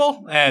with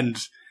people," and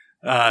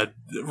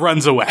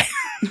runs away.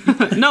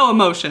 No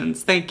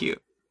emotions, thank you.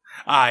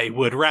 I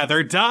would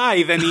rather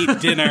die than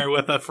eat dinner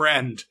with a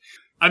friend.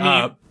 I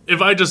mean,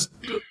 if I just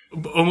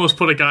almost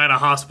put a guy in a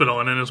hospital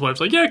and then his wife's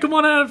like, "Yeah, come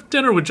on have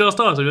dinner with just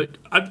us," I'd be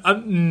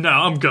like, no,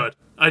 I'm good.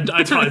 I'd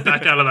probably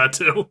back out of that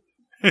too.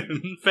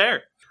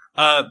 Fair.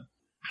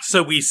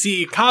 So we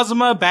see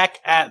Kazuma back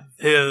at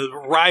his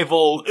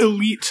rival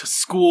elite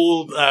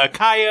school,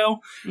 Kaio,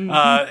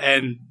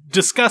 and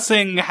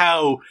discussing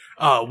how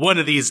one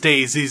of these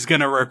days he's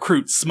gonna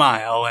recruit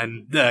Smile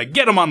and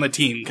get him on the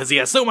team because he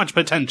has so much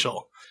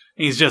potential.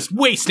 He's just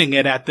wasting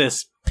it at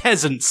this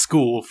peasant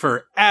school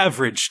for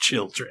average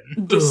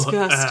children.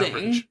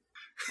 Disgusting.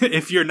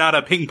 If you're not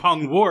a ping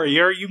pong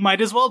warrior, you might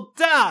as well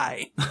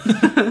die.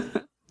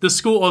 The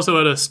school also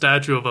had a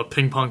statue of a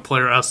ping pong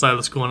player outside of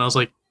the school, and I was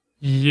like,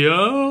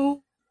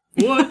 "Yo,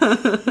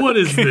 what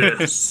is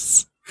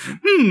this?"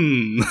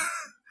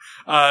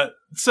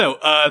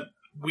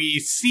 We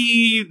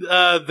see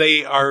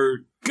they are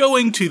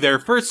going to their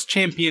first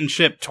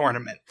championship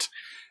tournament,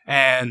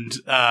 and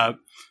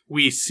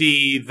we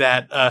see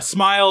that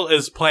Smile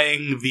is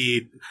playing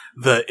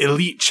the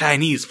elite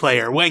Chinese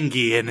player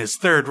Wengi in his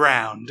 3rd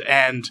round,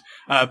 and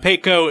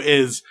Peko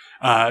is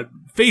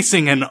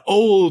facing an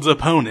old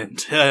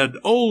opponent, an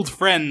old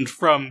friend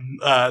from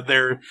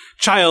their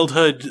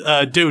childhood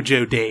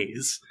dojo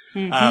days.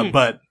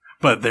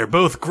 But they're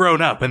both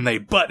grown up and they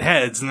butt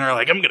heads and they're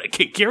like, "I'm gonna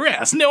kick your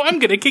ass. No, I'm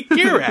gonna kick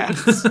your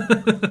ass."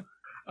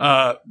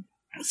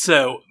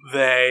 So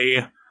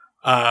they,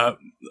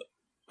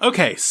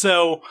 okay,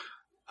 so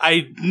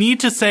I need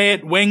to say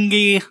it,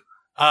 Wengi,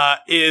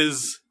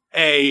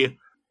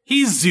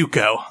 he's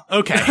Zuko.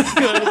 Okay.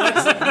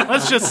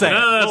 let's just say it.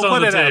 That's We'll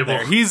on put the it out table.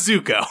 there. He's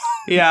Zuko.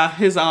 Yeah,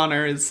 his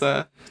honor is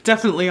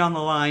definitely on the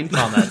line. It's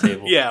on that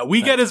table. Yeah,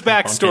 we get his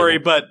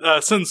backstory,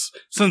 but since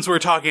we're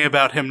talking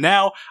about him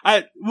now,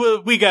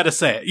 we gotta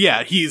say it.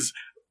 Yeah, he's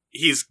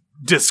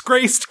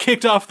disgraced,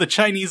 kicked off the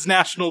Chinese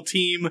national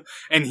team,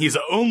 and he's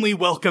only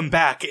welcome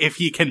back if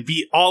he can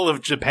beat all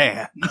of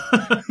Japan.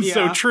 Yeah.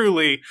 So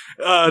truly,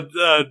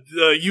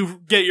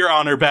 you get your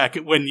honor back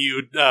when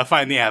you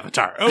find the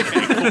Avatar.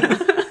 Okay,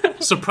 cool.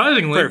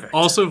 Surprisingly, Perfect.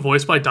 also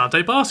voiced by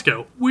Dante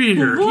Bosco.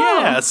 Weird.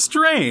 Yeah,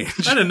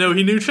 strange. I didn't know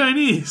he knew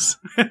Chinese.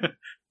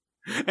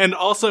 And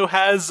also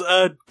has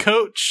a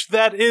coach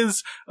that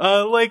is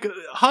like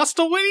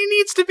hostile when he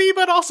needs to be,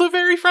 but also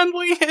very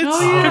friendly. It's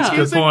yeah. Good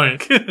confusing.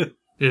 point.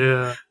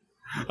 Yeah.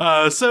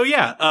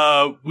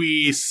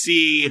 We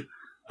see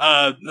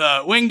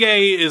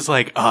Wenge is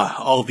like,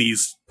 all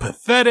these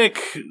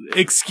pathetic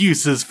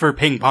excuses for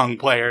ping pong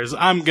players.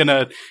 I'm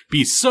gonna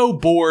be so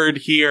bored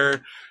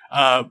here.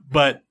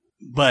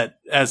 But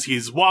as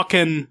he's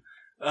walking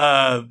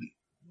through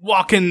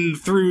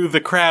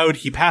the crowd,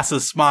 he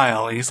passes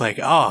Smile, and he's like,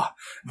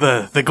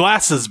 the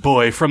glasses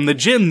boy from the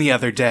gym the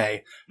other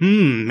day.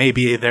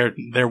 Maybe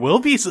there will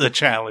be a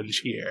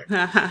challenge here.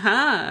 Ha ha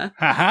ha.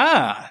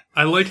 Haha.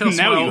 I like how Now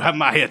Smile, you have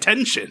my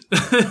attention.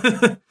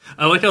 I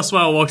like how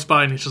Smile walks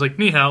by and he's just like,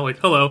 ni hao, like,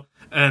 hello.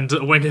 And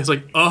Wenge's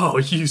like, oh,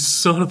 you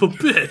son of a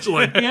bitch.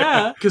 Like,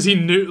 Yeah. because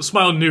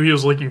Smile knew he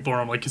was looking for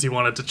him, like, because he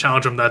wanted to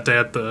challenge him that day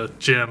at the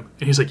gym.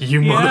 And he's like,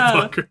 you Yeah.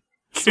 motherfucker.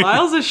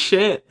 Smiles a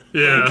shit.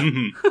 Yeah.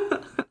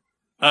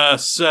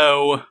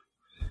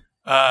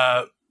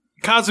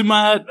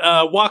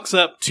 Kazuma walks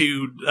up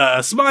to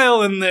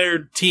Smile and their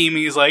team.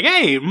 He's like,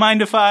 hey,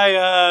 mind if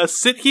I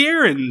sit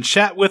here and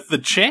chat with the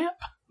champ?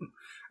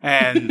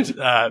 And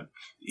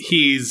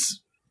he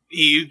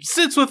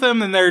sits with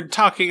them, and they're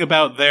talking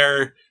about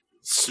their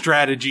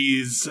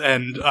strategies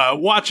and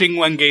watching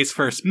Wenge's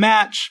first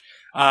match.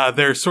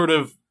 They're sort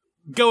of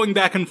going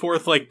back and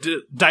forth, like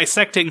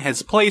dissecting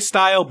his play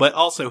style, but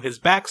also his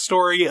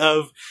backstory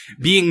of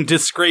being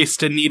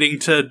disgraced and needing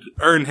to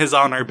earn his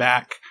honor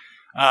back.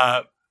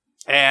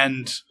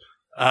 And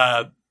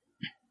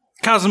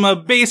Kazuma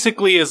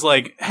basically is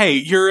like, hey,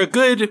 you're a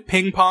good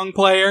ping pong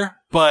player,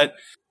 but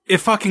it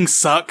fucking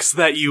sucks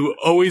that you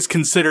always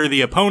consider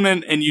the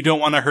opponent and you don't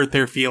want to hurt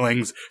their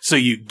feelings, so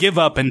you give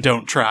up and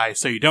don't try,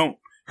 so you don't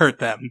hurt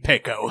them.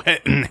 Pico.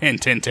 Hint,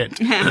 hint, hint.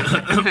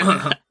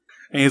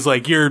 And he's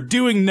like, you're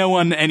doing no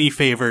one any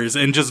favors,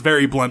 and just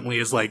very bluntly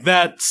is like,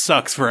 that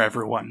sucks for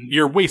everyone.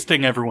 You're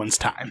wasting everyone's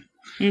time.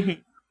 Mhm.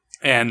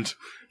 And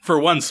for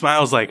one,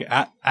 Smile's like,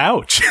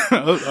 ouch.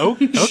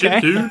 Okay.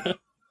 Shit, dude.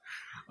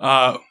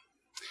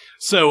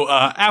 So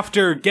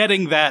after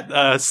getting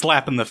that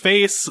slap in the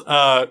face,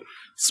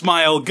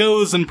 Smile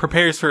goes and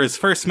prepares for his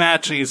first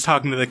match, and he's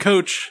talking to the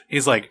coach.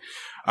 He's like,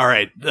 all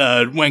right,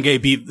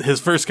 Wenge beat his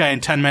first guy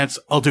in 10 minutes.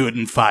 I'll do it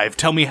in 5.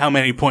 Tell me how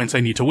many points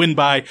I need to win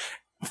by.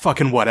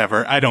 Fucking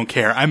whatever. I don't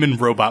care. I'm in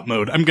robot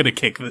mode. I'm gonna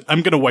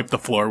wipe the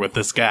floor with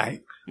this guy.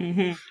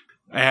 Mm-hmm.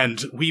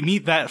 And we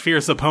meet that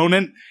fierce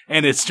opponent,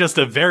 and it's just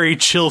a very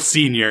chill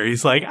senior.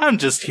 He's like, I'm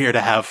just here to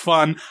have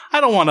fun.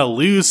 I don't want to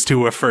lose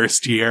to a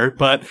first year,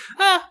 but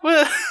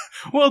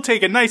we'll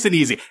take it nice and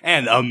easy.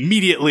 And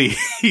immediately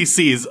he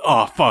sees,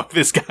 oh fuck,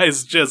 this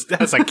guy's just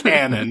has a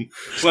cannon.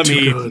 Let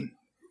me...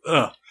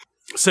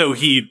 So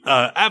he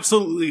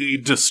absolutely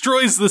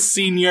destroys the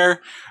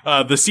senior.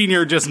 The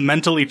senior just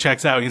mentally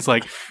checks out. He's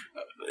like,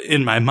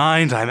 in my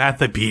mind, I'm at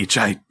the beach.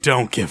 I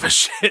don't give a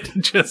shit.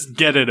 Just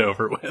get it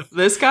over with.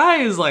 This guy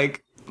is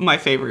like my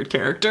favorite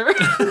character.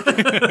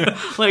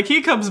 Like,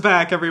 he comes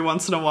back every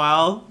once in a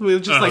while. We'll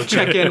just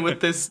check in with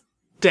this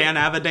Dan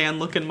Avidan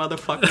looking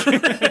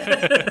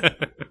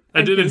motherfucker.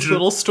 I did his enjoy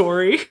little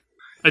story.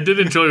 I did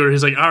enjoy where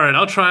he's like, all right,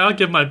 I'll try, I'll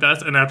give my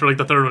best. And after like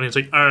the third one, he's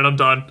like, all right, I'm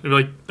done. And be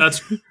like,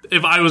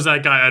 if I was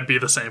that guy, I'd be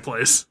the same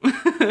place.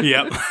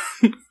 Yep.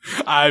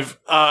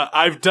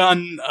 I've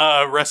done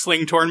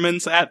wrestling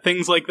tournaments at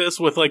things like this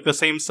with like the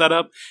same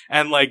setup,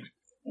 and like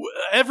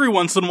every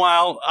once in a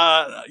while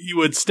you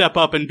would step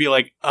up and be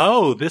like,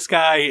 oh, this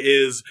guy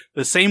is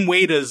the same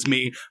weight as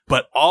me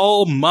but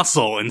all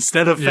muscle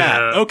instead of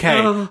fat. Yeah.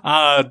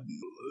 Okay.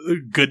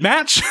 Good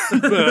match.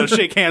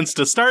 Shake hands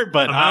to start,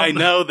 but I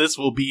know this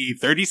will be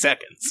 30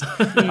 seconds.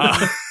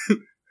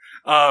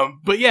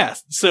 But yeah,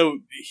 so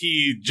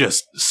he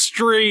just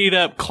straight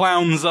up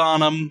clowns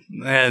on him,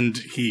 and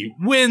he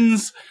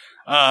wins.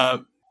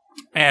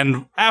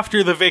 And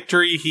after the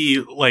victory,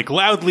 he like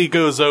loudly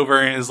goes over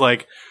and is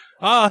like,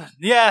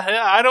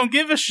 yeah, I don't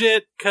give a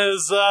shit,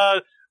 cause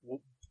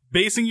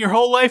basing your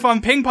whole life on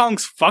ping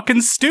pong's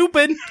fucking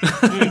stupid.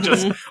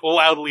 Just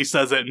loudly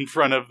says it in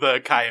front of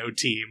the Kaio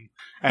team.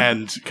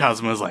 And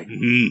Kazuma's like,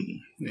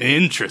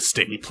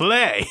 interesting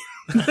play.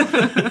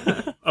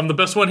 I'm the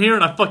best one here,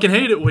 and I fucking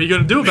hate it. What are you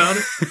gonna do about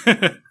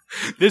it?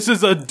 This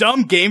is a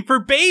dumb game for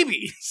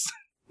babies.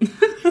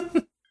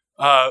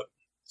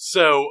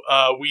 So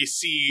we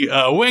see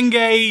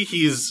Wenge.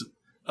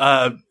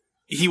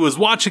 He was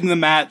watching the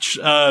match.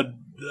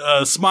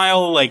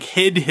 Smile like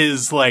hid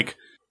his like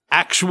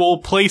actual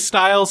play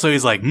style, so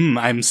he's like,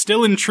 I'm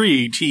still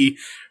intrigued. He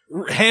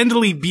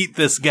handily beat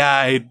this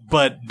guy,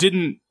 but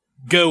didn't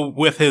go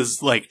with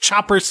his like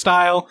chopper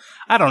style.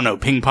 I don't know,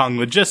 ping pong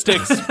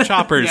logistics,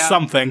 choppers,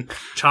 something.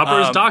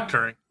 Chopper is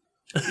doctoring.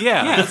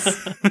 Yeah.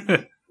 Yes.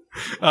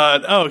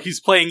 He's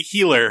playing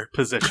healer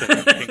position.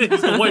 I think.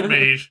 He's the white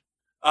mage.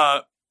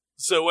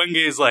 So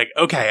Wenge's like,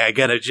 okay, I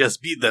gotta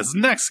just beat this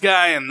next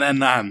guy, and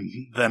then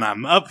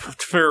I'm up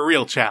for a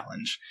real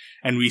challenge.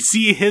 And we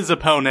see his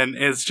opponent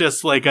is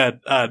just like a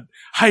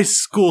high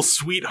school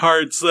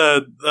sweethearts.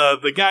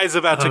 The guy's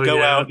about to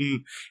go out,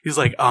 and he's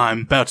like, oh,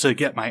 I'm about to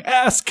get my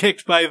ass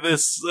kicked by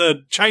this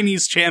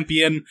Chinese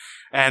champion.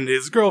 And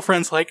his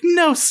girlfriend's like,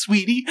 no,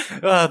 sweetie,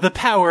 the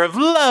power of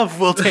love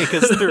will take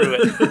us through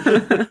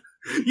it.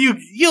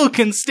 You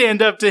can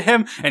stand up to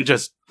him, and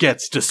just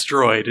gets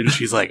destroyed. And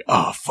she's like,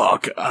 oh,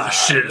 fuck.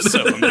 Shit. I'm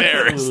so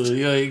embarrassed. Ooh,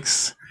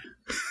 yikes.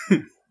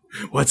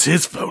 What's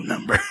his phone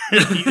number?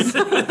 He's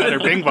a better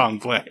ping pong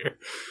player.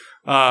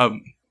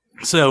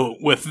 So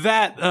with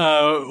that,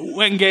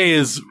 Wenge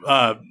is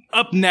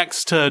up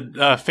next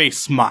to face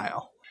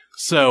Smile.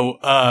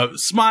 So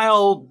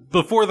Smile,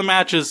 before the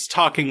match, is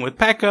talking with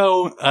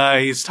Peko.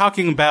 He's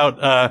talking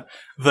about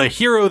the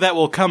hero that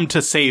will come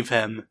to save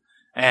him,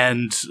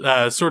 and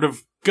sort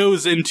of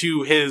goes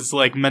into his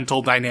like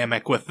mental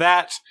dynamic with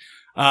that.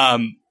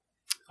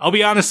 I'll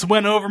be honest,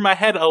 went over my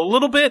head a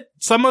little bit.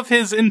 Some of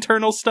his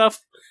internal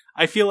stuff,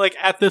 I feel like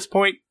at this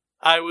point,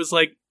 I was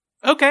like,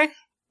 okay,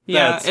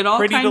 that's it all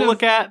pretty kind to of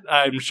look at.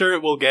 I'm sure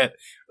it will get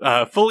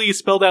fully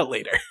spelled out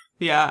later.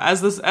 Yeah,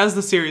 as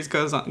the series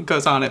goes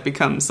on, it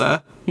becomes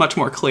much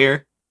more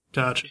clear.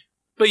 Gotcha.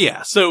 But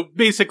yeah, so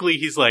basically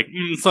he's like,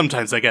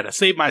 sometimes I gotta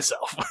save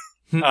myself.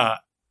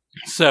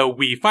 So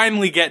we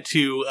finally get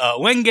to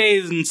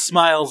Wenge and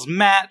Smile's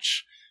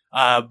match,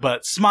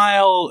 but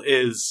Smile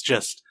is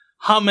just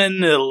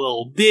humming a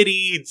little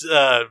ditty,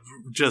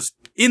 just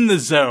in the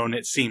zone,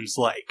 it seems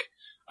like.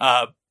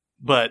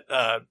 But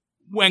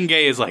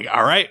Wenge is like,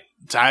 all right,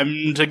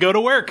 time to go to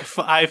work.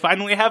 I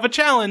finally have a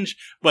challenge,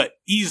 but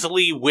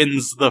easily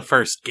wins the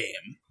first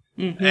game.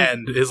 Mm-hmm.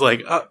 And is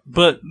like,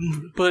 but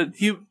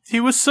he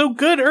was so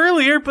good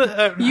earlier,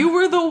 but... You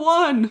were the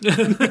one!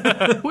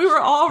 We were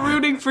all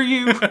rooting for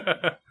you.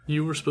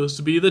 You were supposed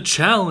to be the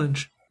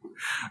challenge.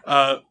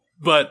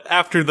 But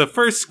after the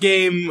first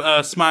game,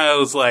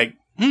 Smile's like,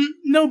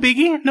 no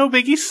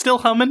biggie, still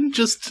humming,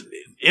 just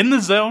in the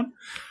zone.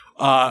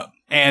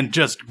 And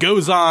just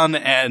goes on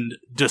and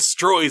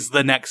destroys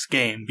the next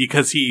game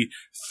because he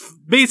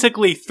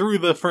basically threw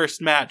the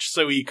first match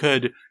so he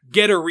could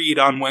get a read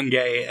on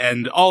Wenge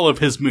and all of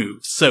his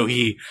moves. So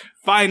he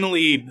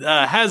finally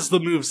has the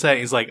moveset.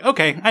 He's like,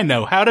 okay, I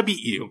know how to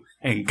beat you.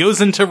 And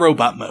goes into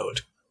robot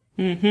mode.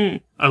 Mm-hmm.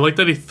 I like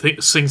that he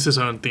sings his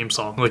own theme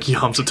song. Like he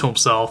hums it to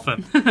himself.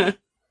 And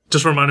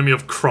just reminded me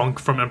of Krunk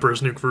from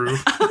Emperor's New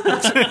Groove.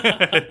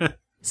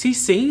 Is he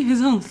singing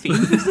his own theme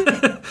music?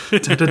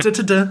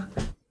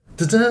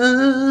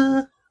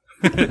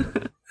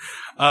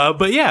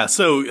 But yeah,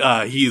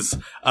 so he's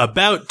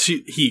about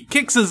to, he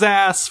kicks his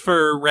ass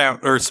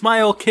for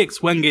Smile kicks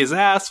Wenge's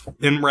ass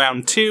in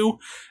round 2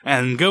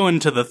 and go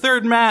into the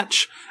third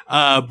match,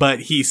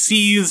 but he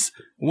sees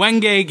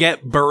Wenge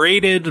get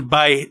berated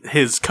by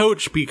his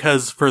coach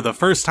because for the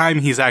first time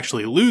he's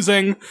actually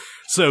losing.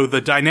 So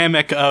the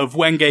dynamic of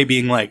Wenge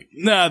being like,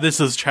 nah, this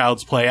is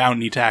child's play, I don't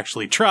need to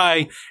actually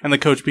try. And the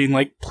coach being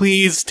like,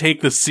 please take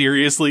this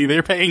seriously,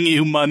 they're paying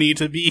you money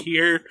to be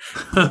here.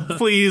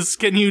 Please,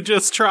 can you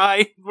just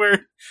try?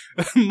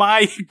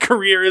 My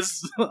career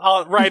is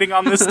riding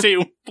on this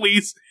too,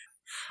 please.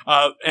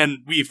 And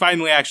we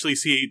finally actually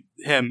see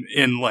him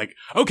in like,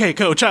 okay,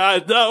 coach,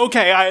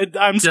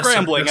 I'm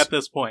scrambling at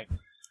this point.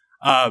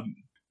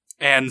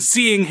 And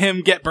seeing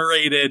him get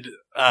berated,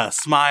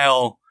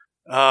 Smile...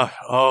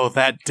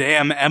 that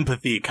damn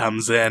empathy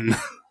comes in.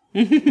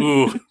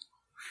 Ooh.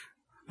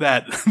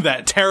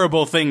 That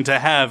terrible thing to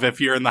have if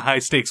you're in the high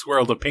stakes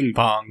world of ping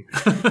pong.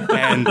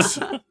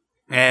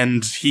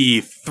 And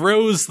he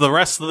throws the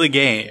rest of the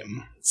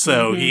game.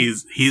 So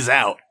he's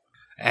out.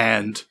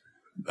 And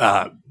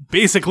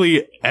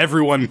basically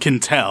everyone can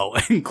tell,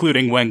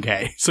 including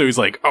Wenge. So he's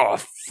like,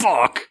 oh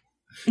fuck.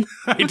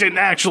 I didn't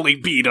actually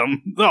beat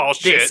him. Oh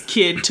shit. This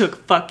kid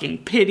took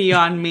fucking pity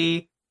on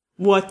me.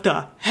 What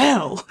the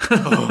hell?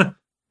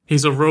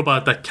 He's a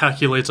robot that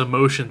calculates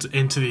emotions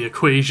into the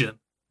equation.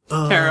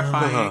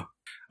 Terrifying.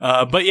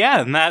 But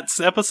yeah, and that's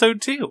episode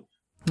 2.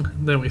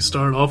 Then we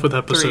start off with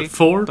episode 3,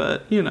 4.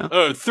 But, you know.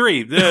 Oh,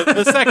 3.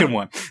 The second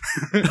one.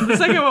 The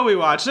second one we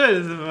watched.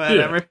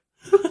 Whatever.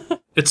 Yeah.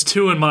 It's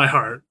 2 in my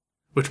heart,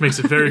 which makes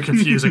it very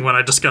confusing when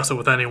I discuss it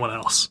with anyone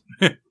else.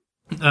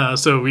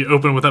 So we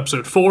open with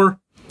episode 4,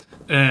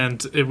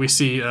 and we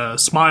see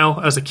Smile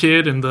as a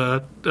kid in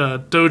the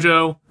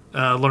dojo.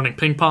 Learning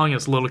ping pong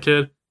as a little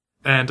kid,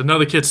 and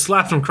another kid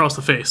slapped him across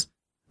the face,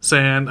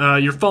 saying,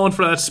 you're falling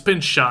for that spin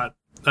shot.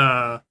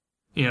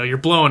 you're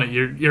blowing it.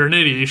 You're an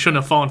idiot. You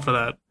shouldn't have fallen for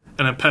that.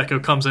 And then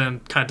Pekka comes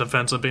in kind of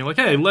defensive, being like,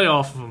 hey, lay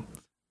off of him.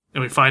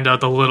 And we find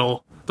out the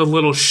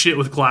little shit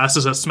with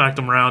glasses that smacked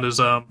him around is,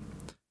 oh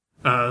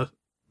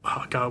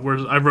god,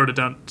 I wrote it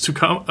down.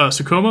 Sukumo?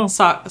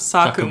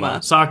 Sakuma.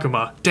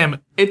 Sakuma. Damn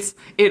it.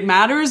 It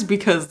matters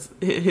because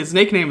his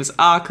nickname is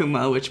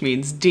Akuma, which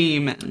means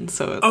demon.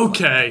 So it's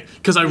okay,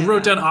 because I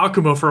wrote down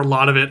Akuma for a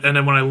lot of it, and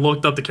then when I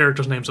looked up the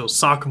character's name, so it was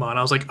Sakuma, and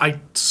I was like, I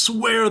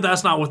swear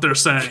that's not what they're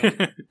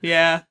saying.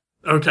 Yeah.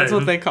 Okay. That's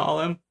what they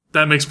call him.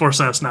 That makes more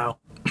sense now.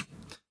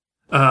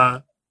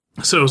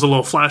 So it was a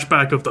little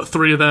flashback of the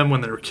three of them when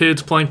they were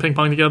kids playing ping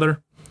pong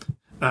together.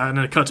 And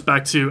then it cuts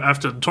back to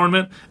after the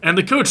tournament, and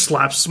the coach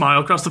slaps Smile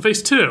across the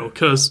face too,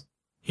 because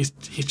he's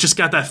just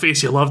got that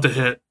face you love to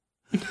hit.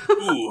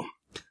 Ooh.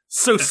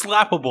 So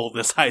slappable,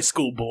 this high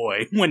school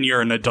boy, when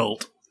you're an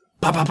adult.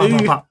 Pop, pop, pop,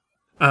 pop, pop.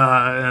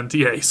 And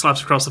yeah, he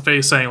slaps across the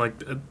face, saying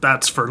like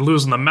that's for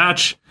losing the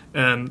match,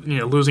 and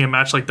losing a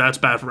match like that's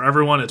bad for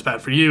everyone. It's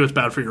bad for you. It's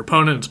bad for your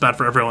opponent. It's bad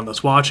for everyone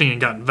that's watching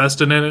and got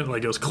invested in it.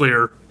 Like it was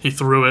clear he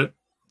threw it,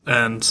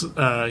 and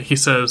he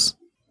says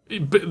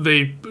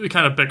they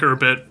kind of bicker a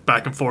bit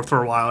back and forth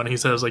for a while, and he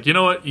says like, you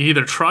know what, you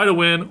either try to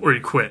win or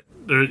you quit.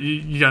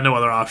 You got no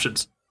other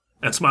options.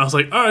 And Smile's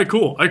like, all right,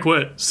 cool, I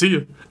quit. See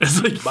you.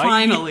 It's like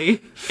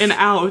finally an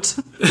out.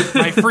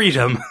 My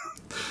freedom.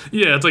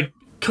 Yeah, it's like,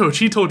 coach,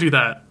 he told you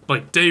that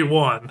like day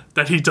one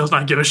that he does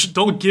not give a shit.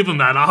 Don't give him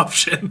that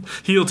option.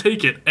 He'll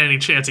take it any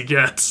chance he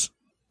gets.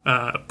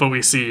 But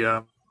we see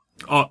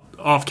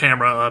off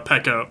camera,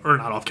 Pekka, or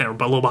not off camera,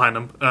 but a little behind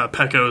him,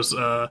 Pekko's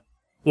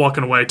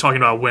walking away, talking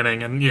about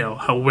winning, and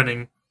how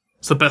winning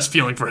is the best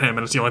feeling for him,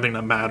 and it's the only thing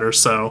that matters.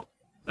 So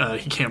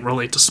he can't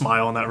relate to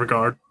Smile in that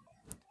regard.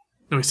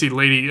 And we see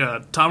Lady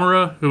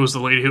Tamara, who was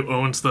the lady who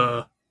owns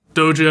the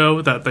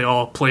dojo that they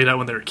all played at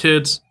when they were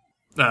kids,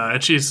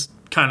 and she's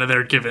kind of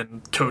there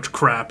giving Coach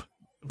crap.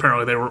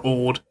 Apparently, they were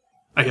old,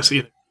 I guess,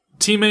 either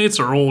teammates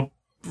or old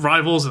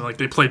rivals, and like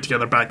they played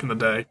together back in the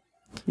day.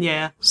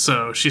 Yeah.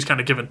 So she's kind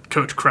of giving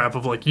Coach crap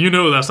of like,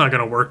 that's not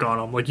going to work on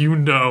him. Like,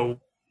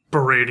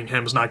 berating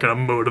him is not going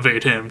to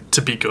motivate him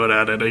to be good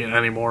at it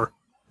anymore.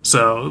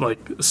 So, like,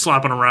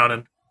 slapping around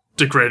and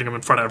degrading him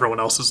in front of everyone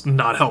else is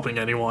not helping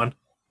anyone.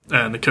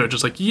 And the coach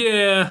is like,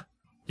 yeah.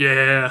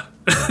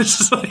 It's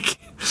just like,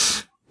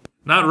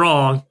 not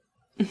wrong.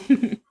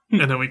 And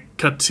then we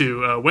cut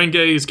to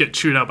Wenge. He's getting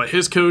chewed out by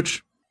his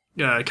coach.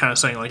 Kind of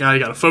saying, like, you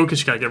got to focus,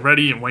 you got to get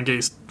ready. And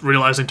Wenge's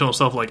realizing to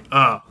himself, like,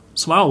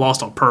 Smile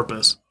lost on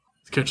purpose.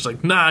 The coach is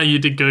like, nah, you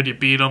did good, you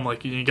beat him.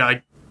 Like, you got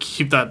to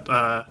keep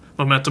that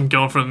momentum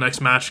going for the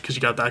next match because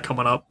you got that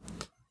coming up.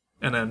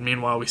 And then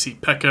meanwhile, we see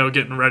Pekko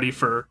getting ready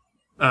for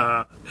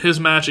his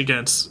match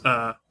against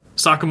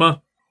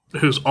Sakuma,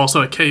 who's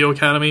also at KO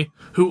Academy,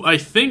 who I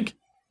think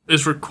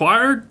is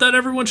required that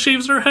everyone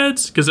shaves their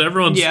heads because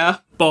everyone's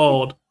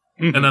bald,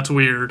 and that's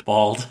weird.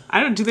 Bald.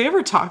 Do they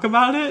ever talk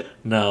about it?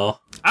 No.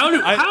 How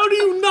do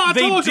you not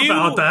talk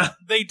about that?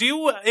 They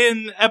do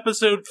in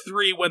episode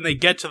 3 when they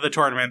get to the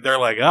tournament. They're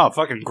like, "Oh,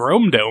 fucking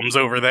Chrome Dome's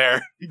over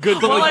there."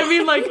 Good. Well, I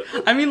mean,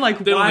 like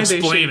they why they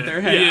explain shave it.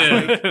 their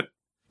heads. Yeah.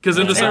 Because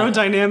in It's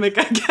aerodynamic,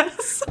 I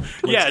guess.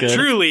 Yeah, good.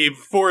 truly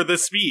for the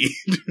speed.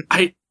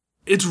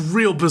 It's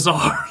real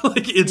bizarre.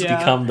 Like it's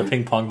Become the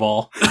ping pong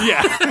ball.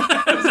 Yeah,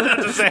 I was about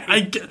to say.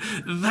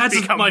 That's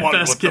Become my one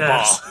best with the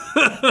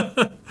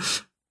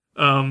guess.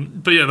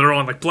 But yeah, they're all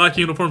in like black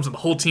uniforms, and the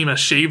whole team has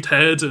shaved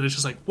heads, and it's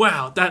just like,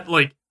 wow, that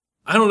like,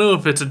 I don't know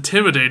if it's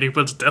intimidating,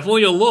 but it's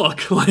definitely a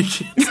look. Like,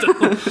 it's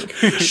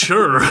definitely,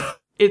 sure.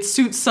 It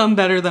suits some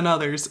better than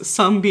others.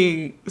 Some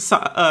being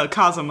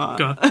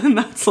Kazuma, and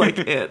that's like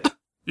it.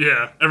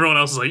 Yeah, everyone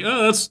else is like,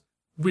 oh, that's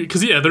weird.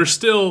 Because, yeah, they're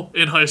still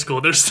in high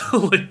school. They're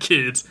still, like,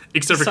 kids.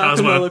 Except for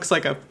Kazuma. Looks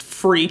like a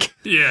freak.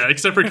 Yeah,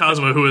 except for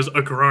Kazuma, who is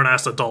a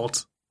grown-ass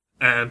adult.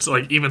 And,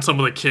 like, even some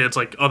of the kids,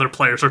 like, other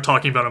players are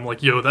talking about him,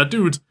 like, yo, that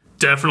dude's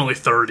definitely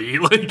 30.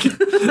 Like,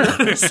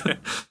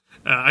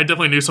 I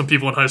definitely knew some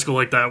people in high school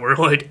like that where,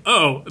 like,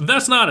 oh,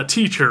 that's not a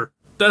teacher.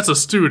 That's a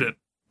student.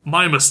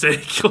 My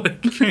mistake.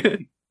 Like,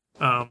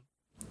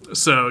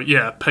 so,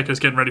 yeah, Pekka's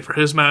getting ready for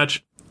his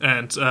match.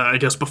 And I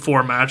guess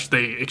before match,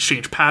 they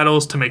exchange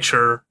paddles to make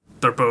sure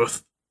they're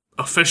both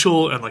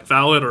official and like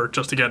valid, or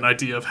just to get an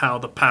idea of how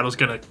the paddle's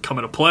going to come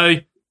into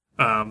play.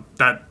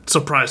 That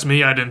surprised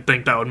me. I didn't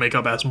think that would make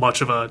up as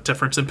much of a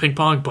difference in ping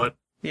pong, but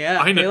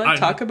yeah, they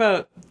talk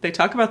about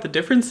the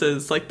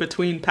differences like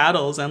between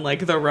paddles and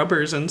like the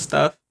rubbers and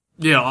stuff.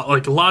 Yeah,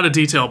 like a lot of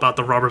detail about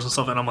the rubbers and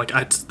stuff. And I'm like,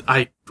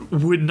 I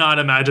would not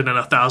imagine in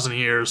 1,000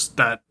 years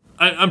that.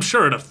 I'm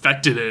sure it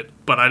affected it,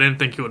 but I didn't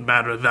think it would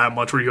matter that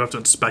much where you have to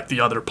inspect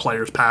the other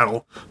player's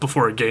paddle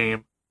before a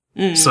game.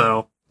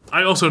 So,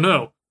 I also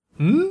know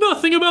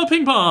nothing about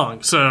ping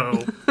pong,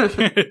 so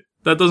that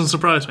doesn't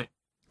surprise me.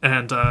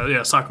 And,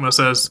 Sakuma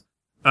says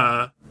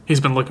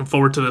he's been looking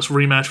forward to this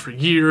rematch for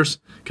years,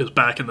 because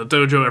back in the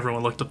dojo,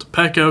 everyone looked up to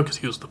Pekko, because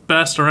he was the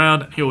best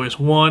around, and he always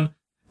won,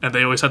 and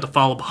they always had to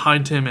follow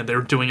behind him, and they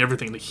were doing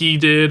everything that he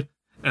did,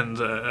 and,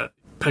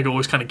 Pekka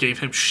always kind of gave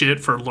him shit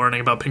for learning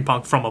about ping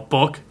pong from a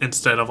book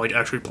instead of like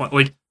actually playing.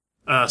 Like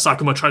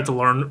Sakuma tried to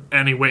learn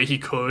any way he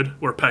could,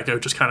 where Peko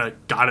just kind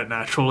of got it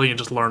naturally and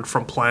just learned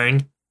from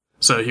playing.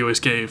 So he always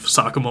gave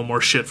Sakuma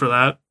more shit for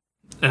that.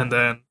 And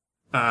then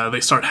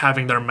they start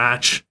having their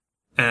match,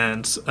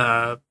 and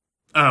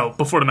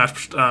before the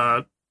match,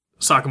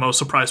 Sakuma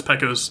surprised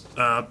Peko's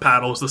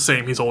paddle is the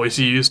same he's always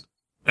used,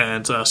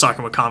 and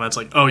Sakuma comments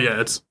like, "Oh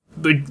yeah,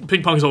 the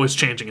ping pong is always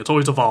changing, it's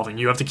always evolving.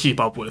 You have to keep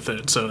up with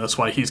it." So that's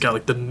why he's got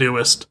like the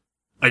newest,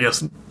 I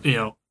guess,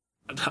 I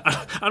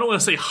don't want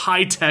to say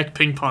high tech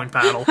ping pong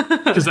paddle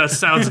because that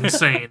sounds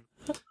insane,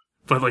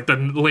 but like the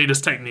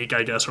latest technique,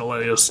 I guess, or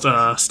latest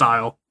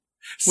style.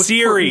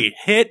 Siri,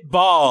 hit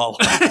ball.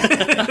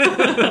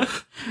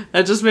 That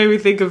just made me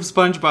think of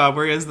SpongeBob,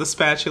 where he has the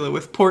spatula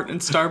with port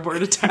and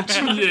starboard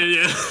attachment.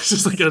 Yeah. It's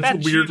just like a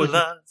weird, like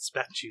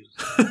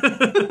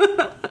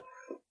spatula.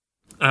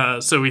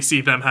 So we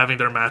see them having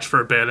their match for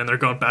a bit, and they're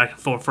going back and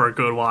forth for a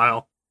good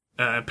while.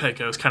 And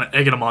Peko's kind of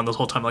egging them on this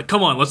whole time, like,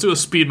 "Come on, let's do a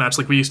speed match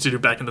like we used to do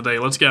back in the day.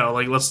 Let's go,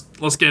 like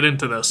let's get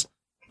into this."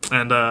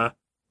 And the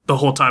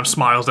whole time,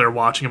 Smile's there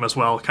watching him as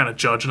well, kind of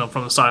judging him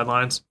from the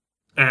sidelines.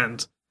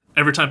 And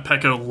every time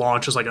Peko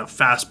launches like a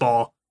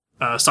fastball,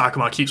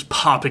 Sakuma keeps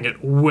popping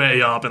it way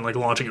up and like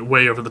launching it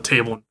way over the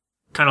table,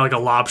 kind of like a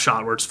lob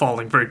shot where it's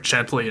falling very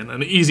gently, and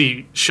an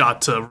easy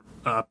shot to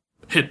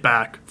hit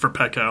back for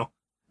Peko.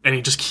 And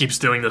he just keeps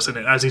doing this, and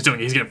as he's doing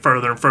it, he's getting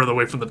further and further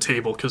away from the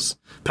table because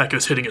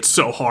Peko's hitting it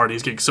so hard,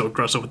 he's getting so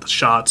aggressive with the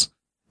shots.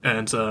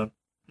 And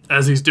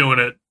as he's doing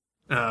it,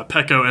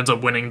 Peko ends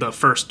up winning the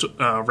first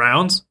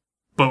rounds,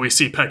 but we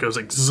see Peko's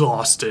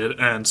exhausted,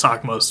 and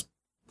Sakuma's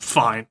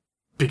fine,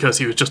 because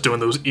he was just doing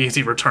those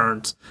easy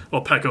returns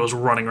while Peko was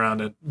running around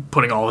and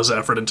putting all his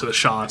effort into the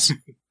shots.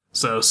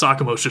 So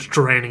Sakuma just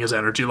draining his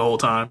energy the whole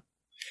time.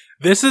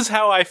 This is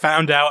how I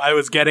found out I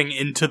was getting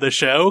into the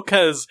show,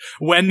 because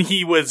when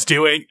he was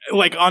doing,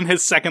 like, on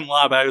his second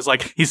lob, I was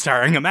like, he's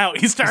tiring him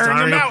out, he's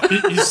tiring him out.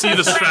 You see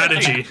the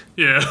strategy.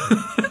 Yeah.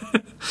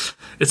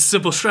 It's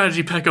simple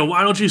strategy, Peko.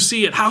 Why don't you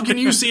see it? How can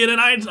you see it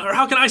or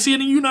how can I see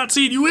it and you not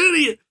see it, you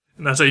idiot?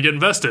 And that's how you get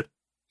invested.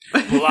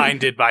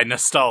 Blinded by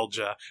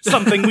nostalgia.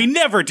 Something we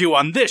never do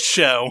on this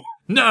show.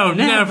 No,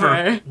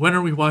 never. When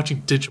are we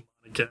watching Digimon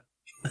again?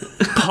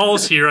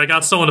 Paul's here. I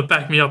got someone to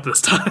back me up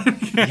this time.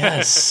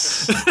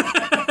 Yes.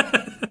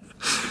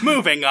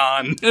 Moving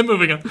on.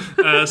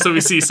 So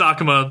we see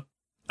Sakuma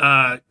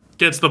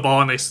gets the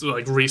ball, and they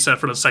like reset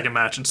for the second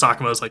match, and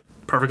Sakuma's like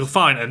perfectly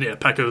fine. And yeah,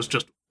 Peko's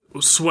just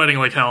sweating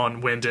like hell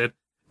and winded.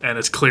 And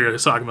it's clear that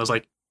Sakuma's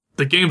like,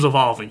 the game's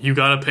evolving. You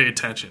gotta pay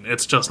attention.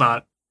 It's just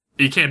not...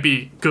 You can't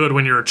be good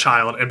when you're a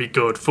child and be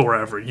good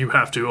forever. You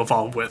have to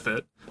evolve with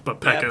it. But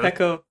Peko...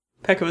 Yeah,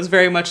 Peko is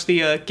very much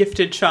the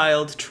gifted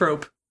child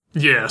trope.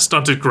 Yeah,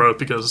 stunted growth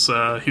because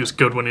he was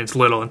good when he was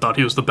little and thought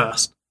he was the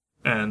best.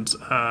 And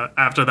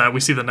after that, we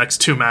see the next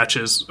two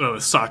matches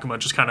with Sakuma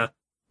just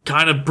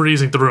kind of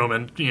breezing through him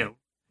and,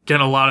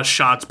 getting a lot of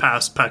shots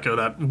past Peko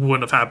that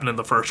wouldn't have happened in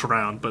the first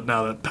round. But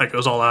now that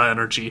Peko's all out of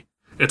energy,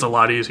 it's a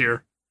lot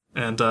easier.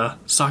 And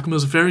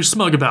Sakuma's very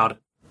smug about it,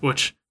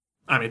 which...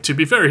 I mean, to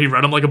be fair, he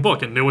read him like a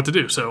book and knew what to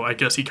do, so I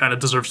guess he kind of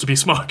deserves to be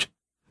smug.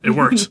 It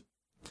worked.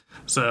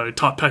 So he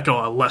taught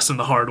Peko a lesson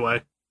the hard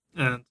way.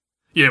 And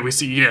yeah, we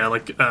see,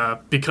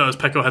 because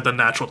Peko had the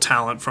natural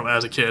talent from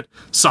as a kid,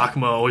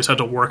 Sakuma always had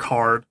to work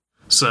hard,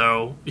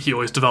 so he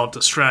always developed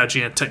a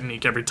strategy and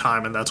technique every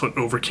time, and that's what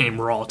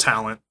overcame raw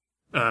talent.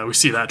 We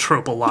see that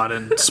trope a lot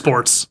in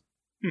sports.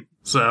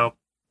 So,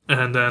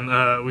 and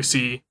then we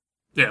see,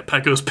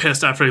 Peko's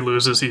pissed after he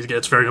loses. He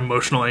gets very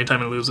emotional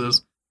anytime he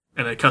loses.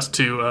 And it cuts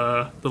to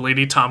the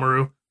lady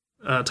Tamaru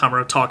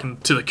talking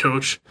to the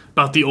coach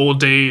about the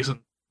old days and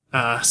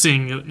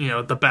seeing,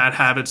 the bad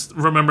habits,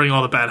 remembering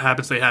all the bad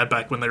habits they had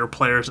back when they were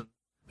players. And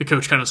the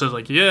coach kind of says,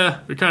 like, yeah,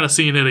 we're kind of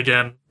seeing it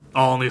again,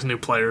 all in these new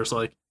players.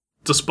 Like,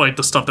 despite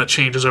the stuff that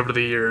changes over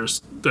the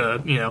years,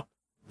 the,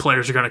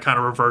 players are going to kind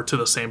of revert to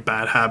the same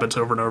bad habits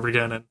over and over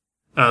again.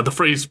 And the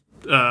phrase,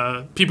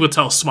 people would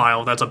tell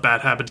Smile, that's a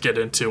bad habit to get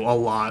into a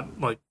lot.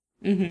 Like,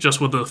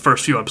 just with the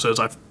first few episodes,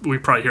 we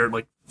probably hear it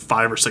like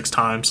 5 or 6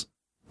 times.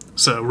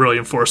 So really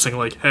enforcing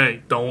like,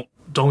 hey,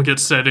 don't get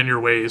set in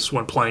your ways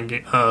when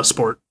playing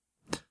sport.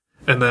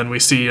 And then we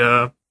see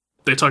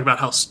they talk about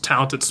how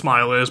talented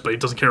Smile is, but he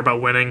doesn't care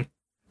about winning.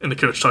 And the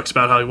coach talks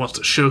about how he wants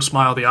to show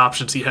Smile the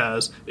options he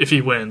has if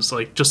he wins,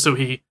 like just so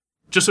he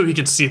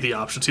can see the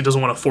options. He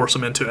doesn't want to force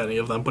him into any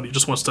of them, but he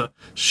just wants to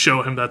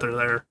show him that they're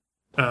there.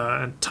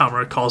 And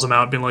Tamara calls him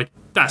out, being like,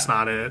 "That's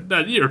not it.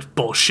 You're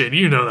bullshit.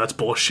 You know that's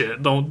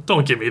bullshit.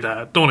 Don't give me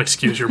that. Don't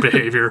excuse your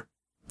behavior."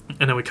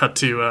 And then we cut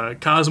to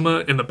Kazuma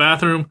in the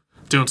bathroom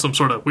doing some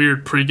sort of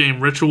weird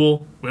pregame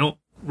ritual. We don't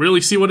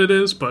really see what it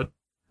is, but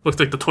looks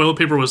like the toilet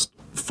paper was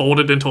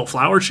folded into a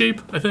flower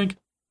shape, I think.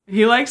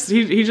 He likes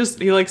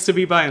to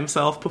be by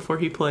himself before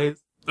he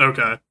plays.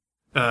 Okay.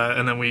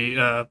 And then we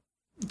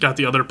got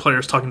the other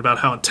players talking about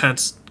how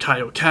intense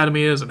Kaio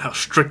Academy is and how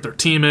strict their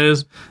team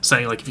is,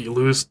 saying like if you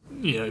lose,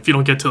 if you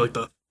don't get to like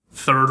the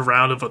 3rd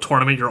round of a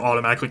tournament, you're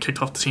automatically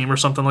kicked off the team or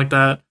something like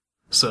that.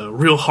 So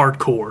real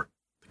hardcore.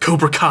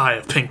 Cobra Kai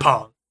of ping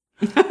pong.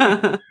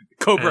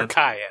 Cobra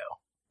Kaio.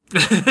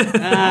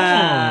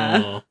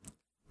 Oh.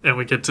 And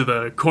we get to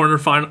the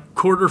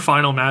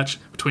quarterfinal match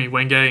between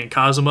Wenge and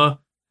Kazuma.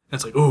 And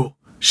it's like, ooh,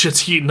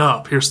 shit's heating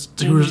up. Here's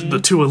the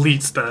two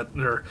elites that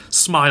are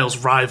Smile's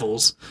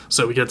rivals.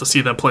 So we get to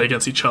see them play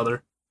against each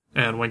other.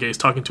 And Wenge's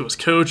talking to his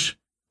coach.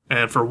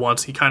 And for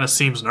once, he kind of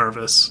seems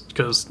nervous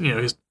because,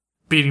 he's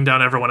beating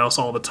down everyone else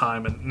all the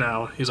time. And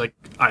now he's like,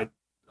 I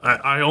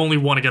only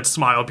won against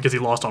Smile because he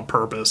lost on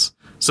purpose.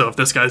 So if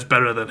this guy's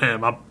better than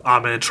him,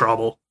 I'm in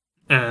trouble.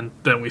 And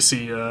then we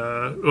see,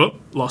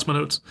 lost my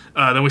notes.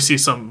 Then we see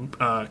some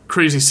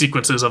crazy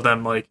sequences of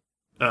them, like,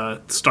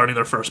 starting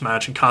their first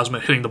match and Kazuma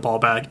hitting the ball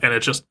back. And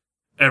it just,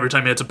 every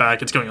time he hits it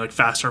back, it's going, like,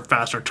 faster and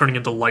faster, turning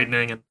into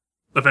lightning. And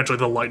eventually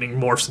the lightning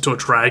morphs into a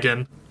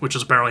dragon, which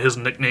is apparently his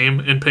nickname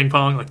in ping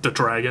pong, like the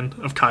dragon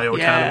of Kaio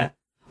Academy.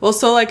 Well,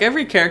 so, like,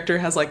 every character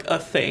has, like, a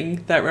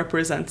thing that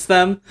represents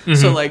them. Mm-hmm.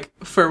 So, like,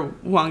 for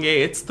Wenge,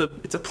 it's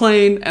a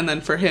plane, and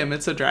then for him,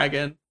 it's a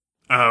dragon.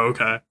 Oh,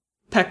 okay.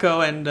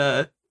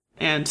 Peko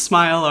and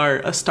Smile are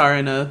a star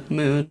and a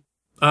moon.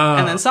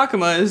 And then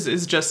Sakuma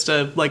is just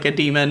a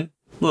demon.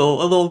 A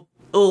little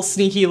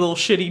sneaky, little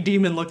shitty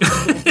demon looking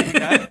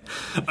guy.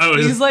 Oh,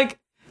 he's like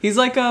the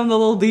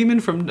little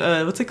demon from,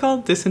 what's it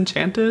called?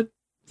 Disenchanted?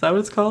 Is that what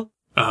it's called?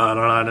 I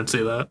don't know, I didn't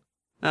see that.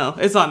 Oh,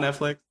 it's on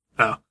Netflix.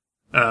 Oh.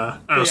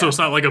 So it's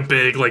not like a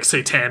big, like,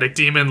 satanic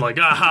demon, like,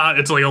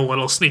 it's like a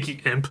little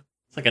sneaky imp.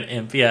 It's like an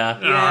imp, yeah.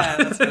 Yeah,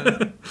 that's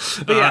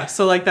it. But yeah,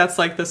 so, like, that's,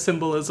 like, the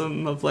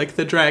symbolism of, like,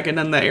 the dragon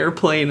and the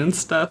airplane and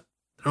stuff.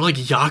 They're like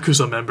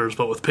Yakuza members,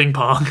 but with ping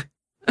pong.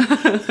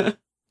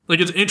 Like,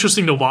 it's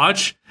interesting to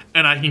watch,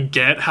 and I can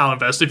get how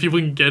invested people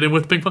can get in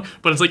with ping pong,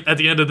 but it's like, at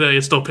the end of the day,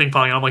 it's still ping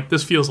pong, and I'm like,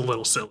 this feels a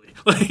little silly.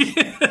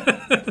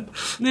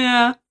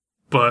 Yeah.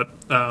 But,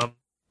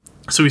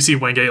 so we see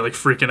Wenge, like,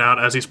 freaking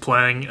out as he's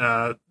playing,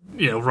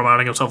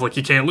 reminding himself, like,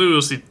 he can't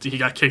lose. He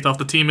got kicked off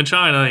the team in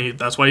China.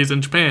 That's why he's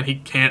in Japan. He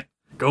can't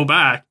go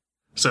back.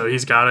 So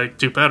he's got to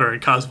do better.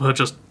 And Kazuma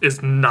just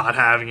is not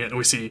having it. And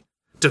we see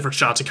different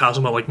shots of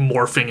Kazuma, like,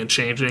 morphing and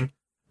changing.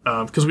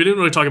 Because we didn't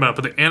really talk about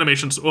it, but the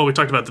animations, well, we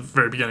talked about it at the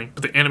very beginning,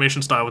 but the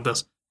animation style with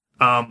this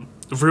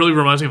really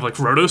reminds me of, like,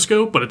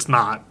 Rotoscope, but it's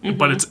not. Mm-hmm.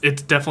 But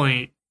it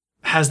definitely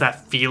has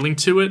that feeling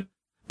to it.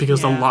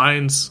 Because the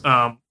lines,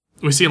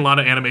 we see in a lot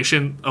of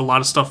animation, a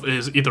lot of stuff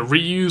is either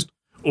reused,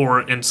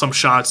 or in some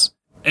shots,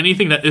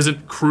 anything that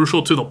isn't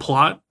crucial to the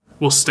plot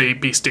will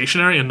be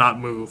stationary and not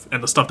move,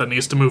 and the stuff that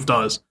needs to move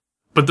does.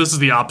 But this is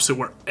the opposite,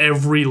 where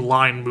every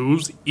line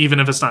moves, even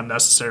if it's not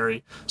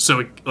necessary.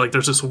 So, like,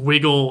 there's this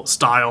wiggle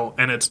style,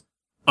 and it's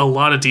a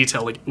lot of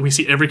detail. Like, we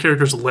see every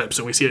character's lips,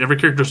 and we see every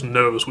character's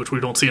nose, which we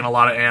don't see in a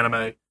lot of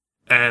anime.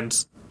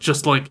 And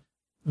just, like,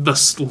 the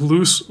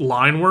loose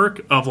line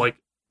work of, like,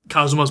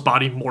 Kazuma's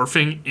body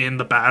morphing in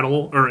the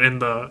battle, or in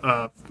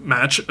the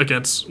match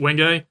against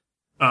Wenge,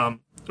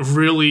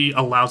 really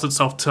allows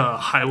itself to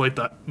highlight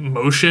the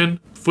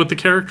motion with the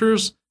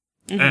characters.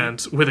 Mm-hmm.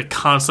 And with it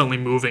constantly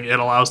moving, it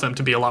allows them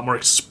to be a lot more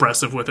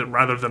expressive with it,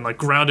 rather than, like,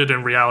 grounded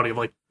in reality of,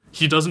 like,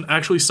 he doesn't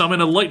actually summon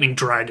a lightning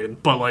dragon,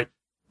 but, like,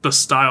 the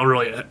style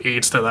really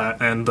aids to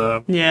that. And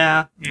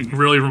it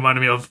really reminded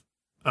me of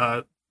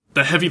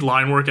the heavy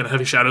line work and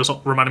heavy shadows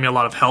reminded me a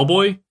lot of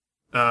Hellboy.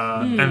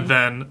 And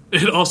then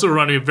it also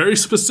reminded me very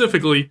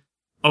specifically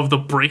of the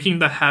Breaking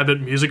the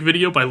Habit music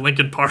video by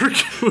Linkin Park,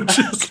 which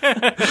is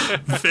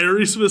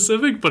very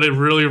specific, but it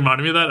really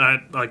reminded me of that.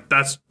 And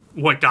that's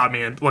what got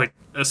me in. Like,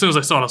 as soon as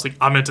I saw it, I was like,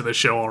 I'm into this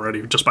show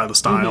already, just by the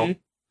style. Mm-hmm.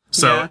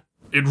 So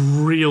it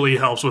really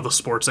helps with a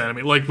sports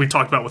anime. Like we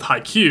talked about with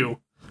Haikyuu,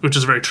 which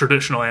is a very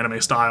traditional anime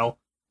style.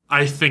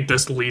 I think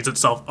this leads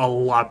itself a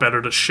lot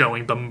better to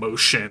showing the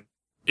motion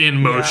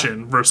in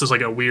motion versus, like,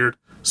 a weird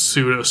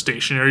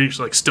pseudo-stationary,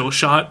 like, still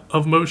shot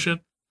of motion.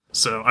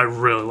 So I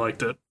really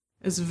liked it.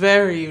 It's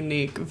very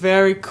unique,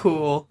 very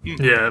cool.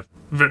 Yeah,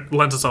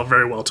 lends itself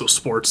very well to a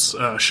sports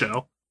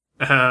show.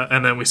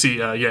 And then we see,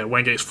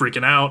 Wenge's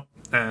freaking out,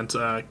 and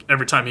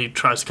every time he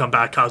tries to come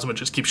back, Kazuma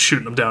just keeps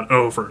shooting him down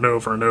over and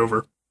over and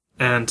over.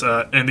 And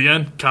in the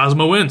end,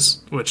 Kazuma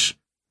wins, which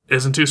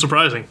isn't too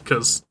surprising,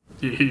 because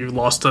he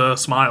lost to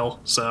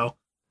Smile. So,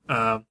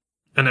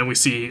 and then we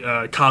see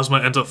Kazuma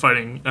ends up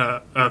facing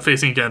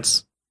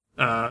against,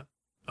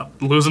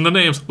 losing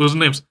names,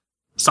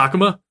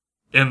 Sakuma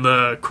in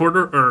the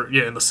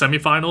in the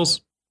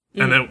semifinals.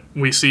 Mm. And then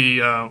we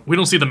see, we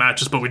don't see the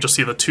matches, but we just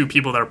see the two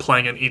people that are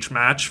playing in each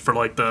match for,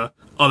 like, the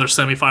other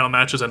semifinal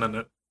matches and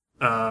then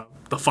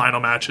the final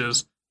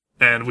matches.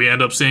 And we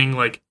end up seeing,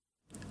 like,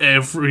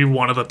 every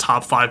one of the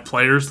top 5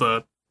 players,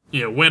 the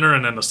winner,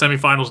 and then the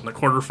semifinals and the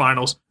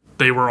quarterfinals,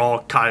 they were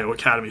all Kaio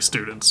Academy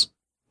students.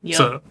 Yep.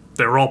 So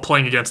they were all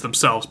playing against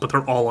themselves, but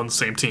they're all on the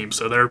same team.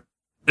 So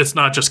it's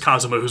not just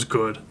Kazuma who's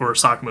good or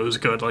Sakuma who's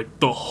good.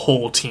 Like, the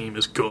whole team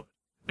is good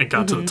and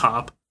got to the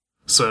top.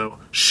 So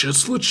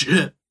shit's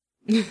legit.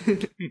 And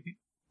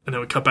then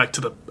we cut back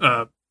to the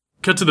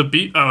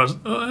beach.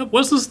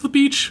 Was this the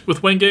beach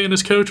with Wenge and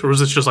his coach, or was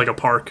this just like a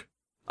park?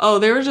 Oh,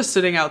 they were just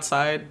sitting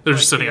outside. They're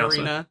just sitting outside.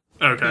 Arena.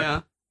 Okay.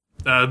 Yeah.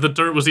 The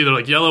dirt was either,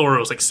 like, yellow or it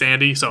was, like,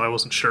 sandy, so I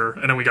wasn't sure.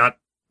 And then we got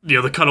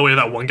the cutaway of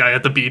that one guy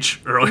at the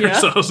beach earlier,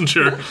 so I wasn't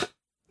sure.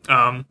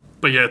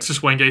 But yeah, it's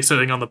just Wenge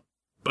sitting on the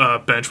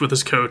bench with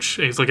his coach,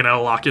 and he's looking at a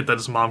locket that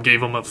his mom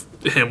gave him of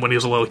him when he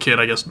was a little kid,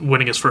 I guess,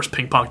 winning his first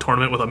ping pong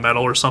tournament with a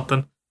medal or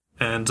something.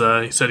 And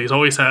he said he's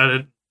always had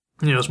it.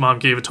 His mom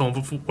gave it to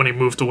him when he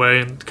moved away,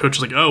 and the coach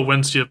was like, oh,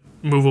 when did you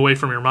move away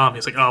from your mom?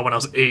 He's like, oh, when I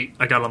was 8,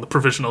 I got on the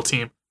provisional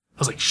team. I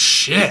was like,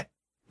 shit.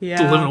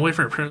 Yeah. Living away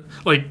from her parents.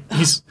 Like,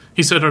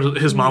 he said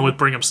his mom would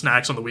bring him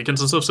snacks on the weekends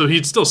and stuff, so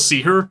he'd still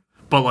see her,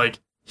 but, like,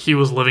 he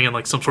was living in,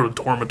 like, some sort of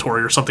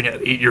dormitory or something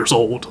at 8 years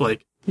old.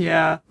 Like,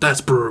 yeah.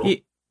 That's brutal.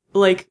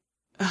 Like,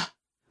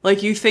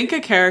 you think a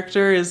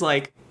character is,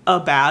 like,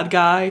 a bad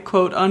guy,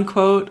 quote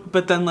unquote,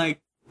 but then, like,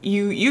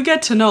 you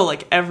get to know,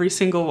 like, every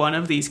single one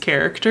of these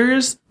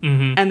characters,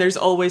 and there's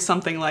always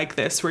something like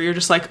this where you're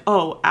just like,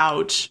 oh,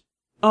 ouch.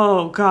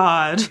 Oh,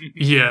 God.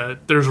 Yeah,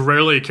 there's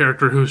rarely a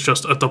character who's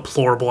just a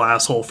deplorable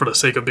asshole for the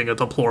sake of being a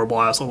deplorable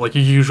asshole. Like,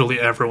 usually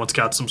everyone's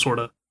got some sort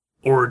of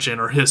origin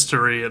or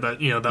history that,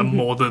 that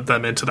molded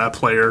them into that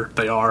player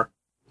they are.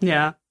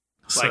 Yeah.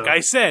 So. Like I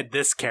said,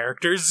 this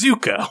character's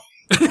Zuko.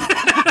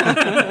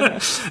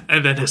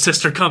 And then his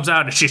sister comes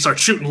out and she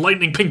starts shooting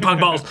lightning ping pong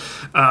balls.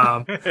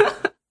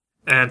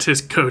 And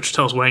his coach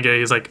tells Wenge,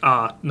 he's like,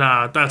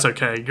 nah, that's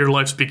okay. Your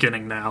life's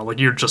beginning now. Like,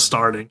 you're just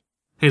starting.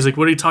 He's like,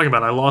 what are you talking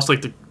about? I lost,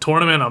 like, the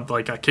tournament. I'm,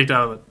 like, got kicked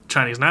out of the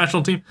Chinese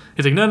national team.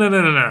 He's like, no.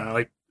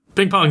 Like,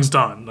 ping pong's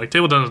done. Like,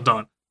 table tennis is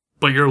done.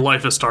 But your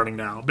life is starting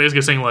now.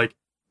 Basically saying, like,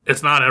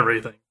 it's not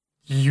everything.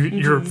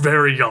 You're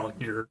very young.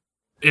 You're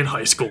in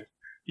high school.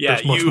 Yeah,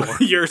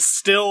 you're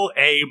still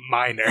a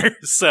minor.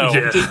 So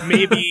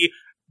maybe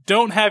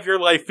don't have your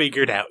life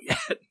figured out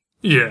yet.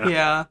 Yeah.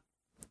 Yeah.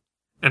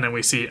 And then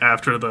we see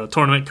after the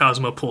tournament,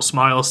 Kazuma pulls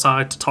Smile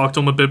aside to talk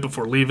to him a bit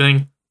before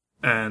leaving.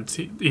 And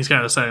he's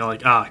kind of saying,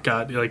 like,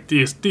 God, like,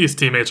 these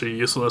teammates are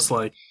useless.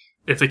 Like,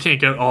 if they can't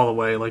get all the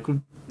way, like,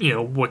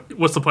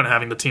 what's the point of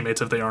having the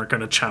teammates if they aren't going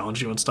to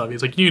challenge you and stuff?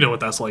 He's like, you know what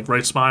that's like,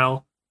 right,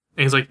 Smile?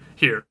 And he's like,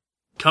 here,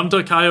 come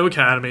to Kaio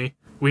Academy.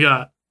 We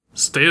got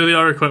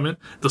state-of-the-art equipment.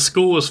 The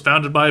school was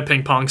founded by a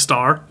ping pong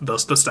star,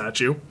 thus the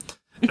statue.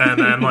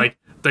 And then, like,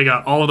 they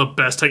got all of the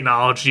best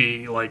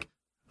technology, like,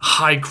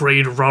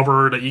 high-grade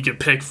rubber that you can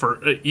pick for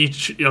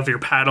each of your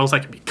paddles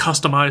that can be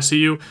customized to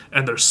you,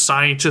 and there's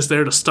scientists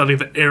there to study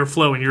the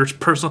airflow and your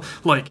personal,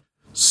 like,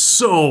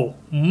 so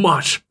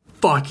much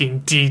fucking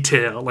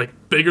detail,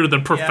 like, bigger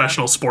than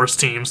professional sports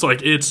teams.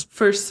 Like, it's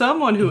for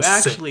someone who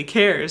insane. Actually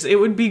cares, it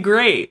would be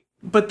great,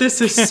 but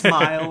this is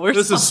Smile.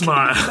 This is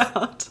Smile.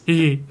 About.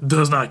 He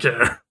does not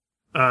care.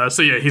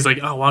 So yeah, he's like,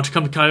 oh, why don't you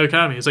come to Kaio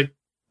Academy? He's like,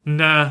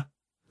 nah,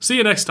 see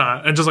you next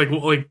time. And just like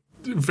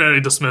very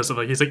dismissive.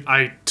 Like, he's like,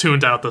 I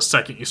tuned out the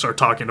second you start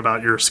talking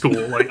about your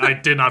school. Like, I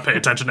did not pay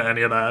attention to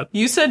any of that.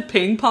 You said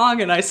ping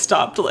pong and I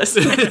stopped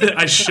listening.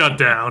 I shut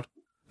down.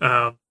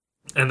 And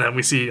then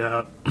we see,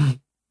 yeah,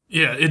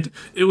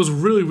 it was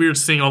really weird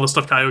seeing all the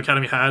stuff Kaio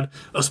Academy had,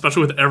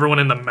 especially with everyone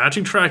in the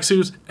matching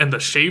tracksuits and the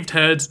shaved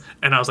heads.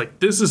 And I was like,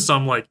 this is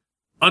some, like,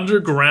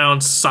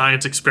 underground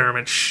science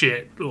experiment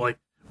shit. Like,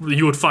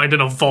 you would find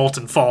in a vault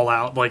in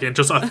Fallout, like, and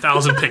just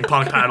 1,000 ping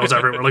pong paddles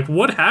everywhere. Like,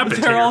 what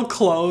happened They're here? all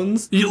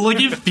clones. Like,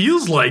 it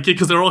feels like it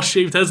because they're all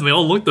shaved heads and they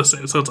all look the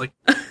same. So it's like,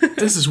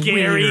 this is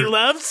Gary weird.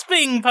 loves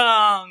ping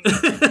pong.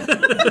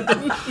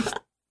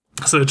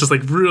 So it just,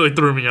 like, really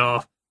threw me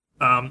off.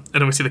 And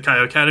then we see the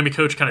Kaio Academy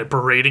coach kind of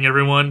berating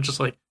everyone, just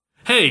like,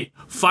 hey,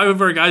 5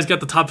 of our guys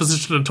got the top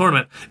position in the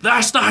tournament.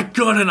 That's not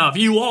good enough.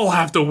 You all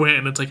have to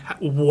win. It's like,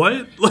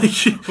 what? Like,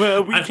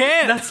 well, we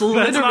can't. That's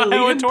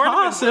literally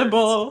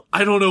impossible.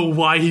 I don't know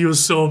why he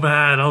was so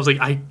mad. I was like,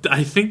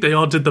 I think they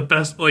all did the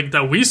best. Like,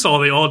 that we saw,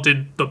 they all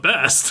did the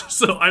best.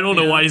 So I don't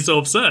know why he's so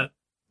upset.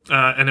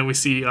 And then we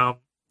see,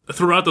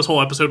 throughout this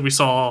whole episode, we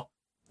saw,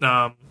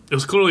 it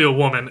was clearly a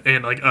woman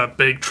in, like, a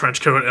big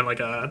trench coat and, like,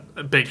 a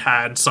big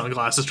hat and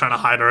sunglasses trying to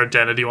hide her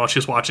identity while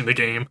she's watching the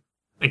game.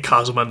 And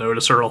Kazuma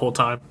noticed her the whole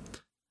time.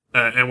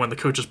 And when the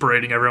coach is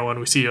berating everyone,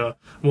 we see a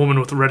woman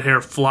with red hair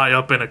fly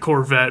up in a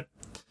Corvette.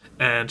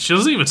 And she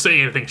doesn't even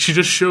say anything. She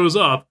just shows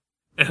up.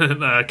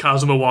 And then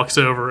Kazuma walks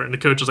over, and the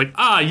coach is like,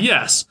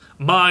 yes,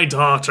 my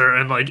daughter.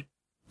 And, like,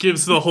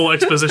 gives the whole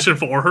exposition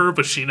for her,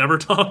 but she never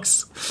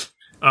talks.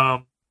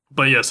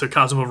 But yeah, so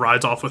Kazuma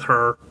rides off with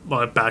her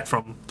back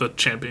from the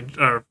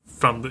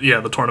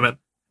the tournament.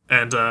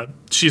 And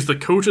she's the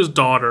coach's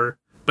daughter,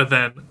 but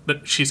then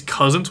she's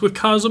cousins with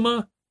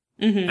Kazuma.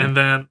 Mm-hmm. And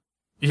then,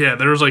 yeah,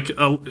 there's like,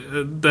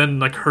 then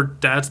like her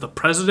dad's the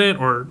president,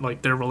 or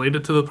like they're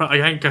related to the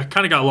I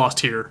kind of got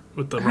lost here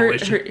with the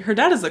relationship. Her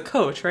dad is the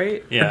coach,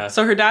 right? Yeah.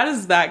 So her dad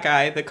is that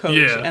guy, the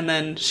coach, and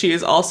then she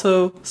is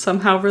also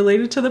somehow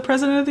related to the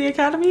president of the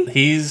academy?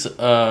 He's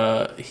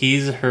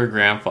her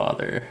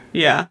grandfather.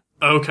 Yeah.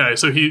 Okay,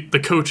 so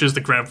the coach is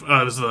the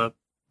president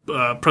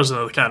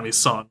of the academy's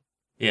son.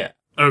 Yeah.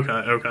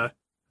 Okay.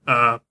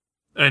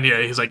 And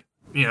yeah, he's like,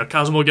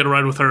 Kazuma will get a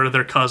ride with her,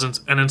 they're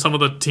cousins, and then some of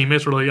the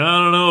teammates were like, I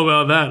don't know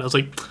about that. I was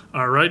like,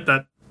 alright,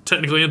 that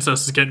technically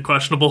incest is getting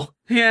questionable.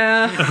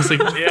 Yeah. I was like,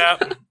 yeah.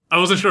 I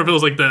wasn't sure if it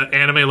was like the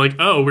anime, like,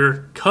 oh,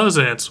 we're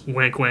cousins,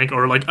 wink, wink,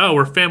 or like, oh,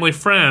 we're family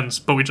friends,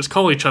 but we just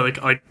call each other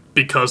like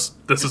because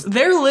this is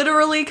They're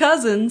literally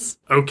cousins.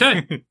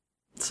 okay.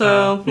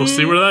 So We'll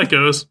see where that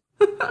goes.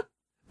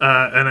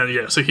 And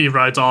then so he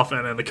rides off,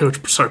 and then the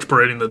coach starts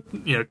parading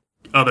the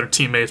other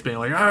teammates, being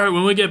like, all right,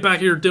 when we get back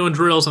here doing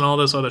drills and all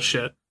this other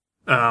shit.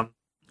 And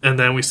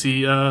then we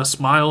see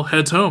Smile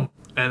heads home,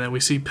 and then we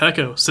see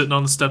Peko sitting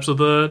on the steps of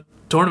the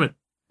tournament,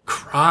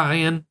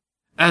 crying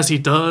as he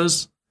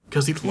does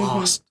because he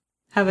lost.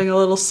 having a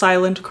little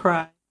silent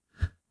cry.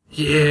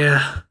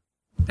 Yeah,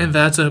 and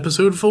that's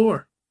episode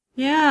 4.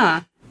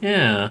 Yeah.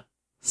 Yeah.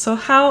 So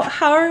how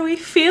are we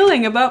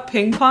feeling about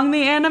Ping Pong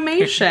the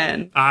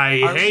animation? I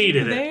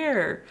hated it.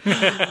 There.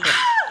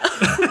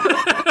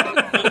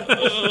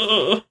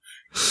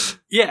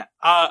 Yeah,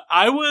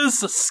 I was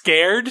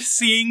scared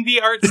seeing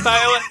the art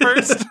style at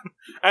first.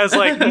 I was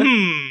like,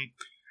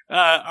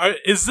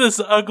 is this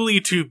ugly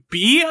to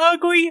be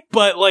ugly?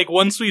 But, like,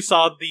 once we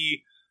saw the,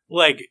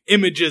 like,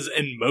 images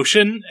in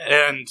motion,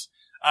 and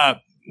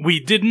we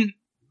didn't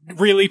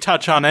really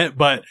touch on it,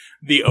 but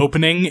the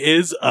opening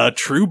is a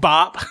true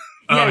bop.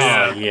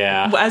 Yes. Oh,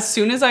 yeah. As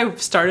soon as I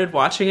started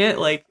watching it,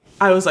 like,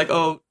 I was like,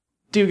 oh,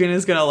 Dugan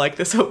is gonna like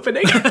this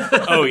opening.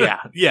 Oh, yeah.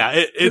 Yeah,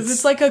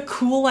 It's like a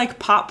cool, like,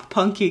 pop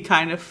punky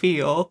kind of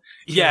feel.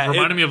 Yeah, It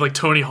reminded me of like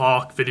Tony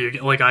Hawk video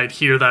game. Like I'd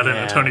hear that in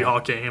a Yeah. Tony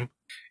Hawk game.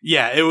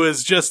 Yeah, it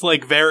was just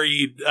like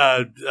very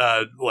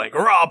like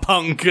raw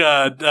punk,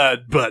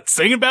 but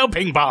singing about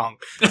ping pong.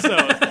 So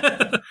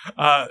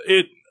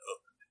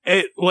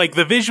it like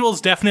the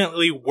visuals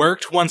definitely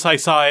worked once I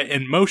saw it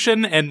in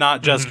motion, and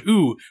not just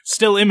ooh,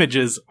 still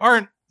images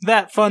aren't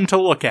that fun to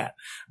look at.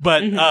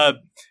 But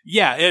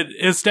yeah, it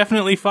is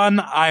definitely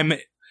fun.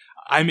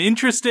 I'm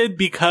interested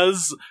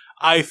because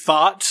I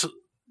thought,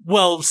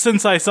 well,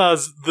 since I saw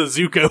the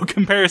Zuko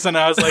comparison,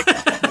 I was like,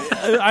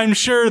 I'm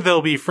sure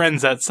they'll be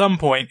friends at some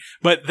point,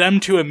 but them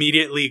to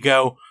immediately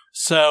go,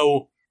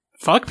 so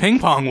fuck ping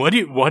pong. What do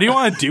you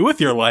want to do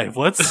with your life?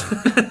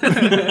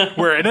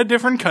 We're in a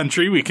different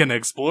country. We can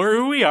explore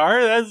who we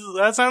are.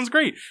 That sounds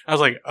great. I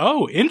was like,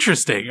 oh,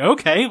 interesting.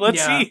 Okay,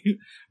 let's see.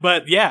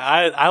 But yeah,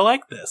 I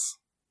like this.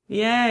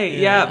 Yay.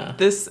 Yeah.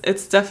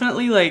 It's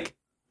definitely like,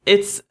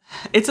 it's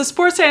a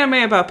sports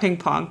anime about ping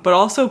pong, but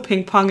also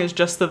ping pong is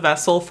just the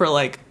vessel for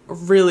like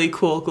really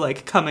cool,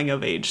 like coming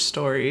of age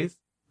stories.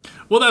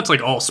 Well, that's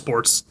like all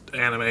sports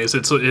animes.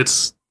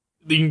 It's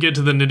you can get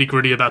to the nitty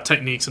gritty about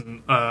techniques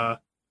and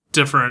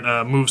different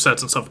movesets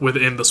and stuff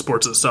within the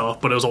sports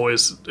itself, but it's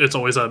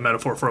always a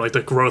metaphor for like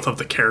the growth of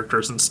the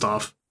characters and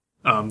stuff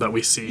that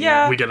we see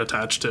we get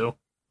attached to.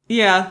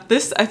 Yeah,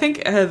 I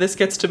think this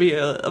gets to be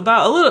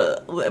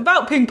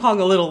about ping pong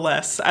a little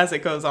less as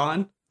it goes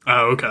on.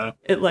 Oh, okay.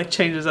 It like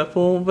changes up a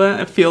little bit.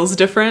 It feels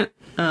different.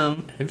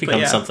 It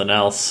becomes something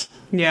else.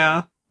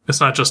 Yeah. It's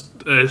not just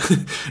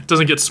it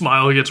doesn't get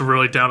Smile. He gets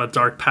really down a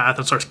dark path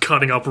and starts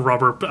cutting up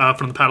rubber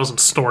from the paddles and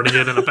storing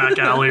it in a back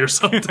alley or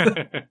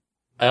something.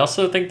 I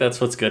also think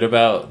that's what's good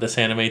about this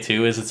anime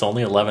too, is it's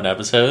only 11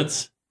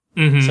 episodes.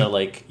 Mm-hmm. So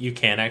like you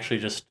can actually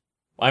just,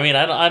 I mean,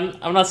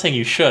 I'm not saying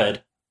you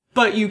should,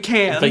 But you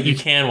can. but you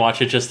can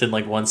watch it just in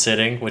like one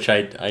sitting, which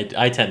I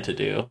tend to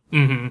do.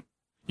 Mm-hmm.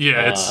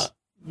 Yeah,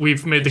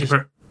 we've made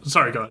the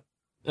sorry, go ahead.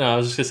 No, I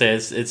was just gonna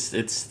say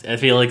it's I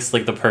feel like it's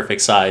like the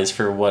perfect size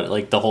for what,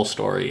 like, the whole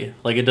story.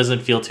 Like, it doesn't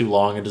feel too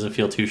long, it doesn't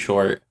feel too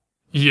short.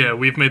 Yeah,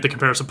 we've made the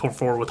comparison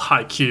before with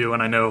Haikyuu,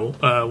 and I know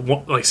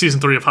like season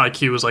 3 of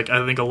Haikyuu is like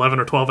I think 11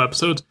 or 12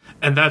 episodes,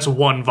 and that's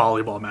one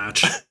volleyball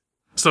match.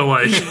 So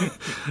like,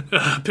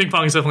 ping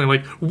pong is definitely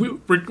like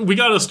we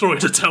got a story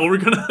to tell. We're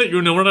gonna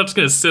we're not just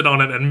gonna sit on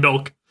it and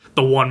milk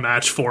the one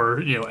match for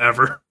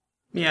ever.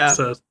 Yeah.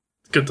 So it's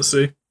good to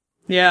see.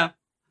 Yeah.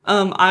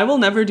 I will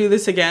never do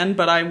this again,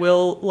 but I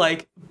will,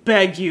 like,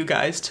 beg you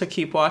guys to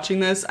keep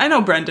watching this. I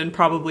know Brendan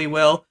probably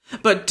will,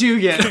 but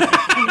Dugan,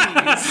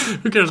 please.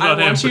 Who cares about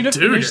him? I want you to but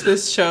Dugan. finish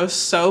this show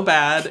so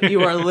bad.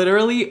 You are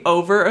literally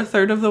over a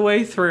third of the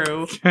way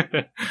through.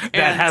 That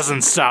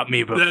hasn't stopped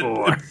me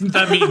before.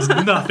 That means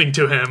nothing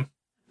to him.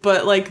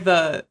 But, like,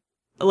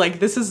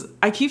 this is,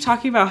 I keep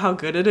talking about how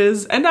good it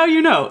is, and now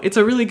you know, it's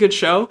a really good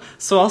show,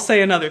 so I'll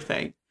say another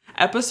thing.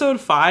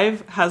 Episode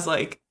 5 has,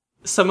 like,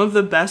 some of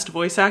the best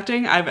voice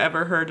acting I've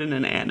ever heard in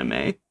an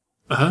anime.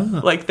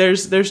 Uh-huh. Like,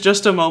 there's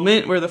just a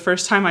moment where the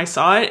first time I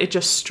saw it, it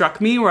just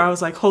struck me where I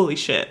was like, holy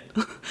shit.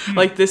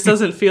 Like, this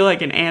doesn't feel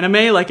like an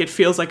anime, like, it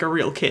feels like a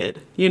real kid.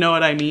 You know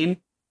what I mean?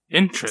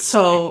 Interesting.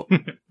 So,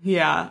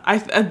 yeah.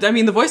 I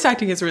mean, the voice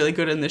acting is really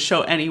good in this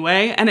show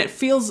anyway, and it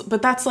feels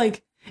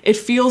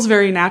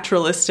very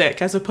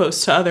naturalistic as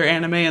opposed to other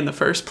anime in the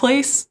first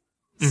place.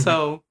 Mm-hmm.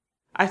 So,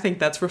 I think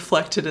that's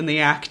reflected in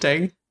the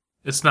acting.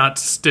 It's not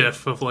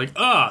stiff of like,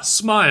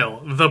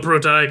 Smile, the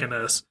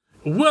protagonist.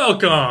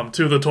 Welcome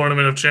to the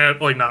Tournament of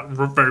Champions. Like, not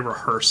very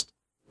rehearsed.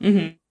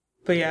 Mm-hmm.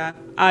 But yeah,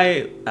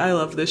 I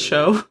love this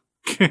show.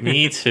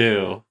 Me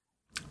too.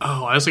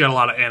 Oh, I also got a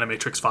lot of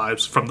Animatrix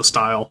vibes from the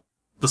style.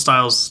 The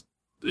style's,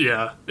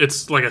 yeah,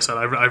 it's, like I said,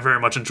 I very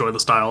much enjoy the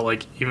style,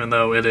 like, even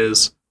though it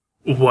is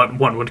what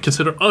one would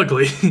consider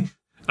ugly.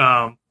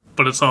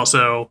 but it's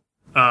also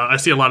I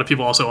see a lot of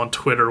people also on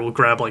Twitter will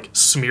grab like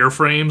smear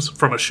frames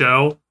from a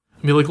show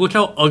and be like, look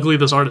how ugly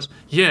this art is.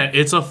 Yeah,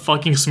 it's a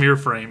fucking smear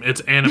frame.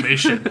 It's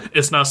animation.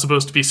 It's not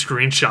supposed to be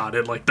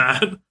screenshotted like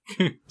that.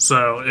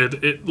 So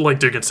it like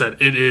Dugan said,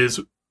 it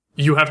is,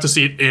 you have to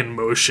see it in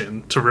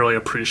motion to really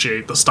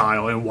appreciate the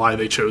style and why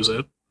they chose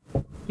it.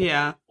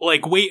 Yeah.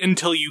 Like, wait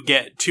until you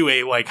get to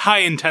a, like,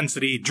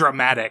 high-intensity,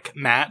 dramatic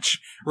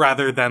match,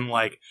 rather than,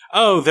 like,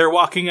 oh, they're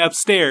walking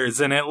upstairs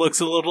and it looks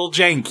a little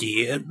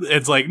janky.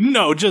 It's like,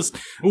 no, just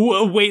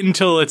wait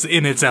until it's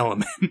in its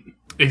element.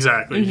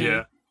 Exactly,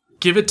 yeah.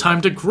 Give it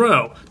time to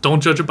grow.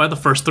 Don't judge it by the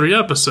first 3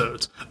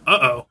 episodes.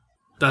 Uh-oh.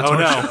 That's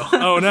our show.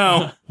 Oh,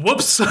 no.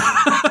 Whoops.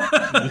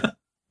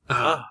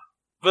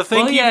 But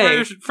thank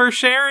you for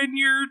sharing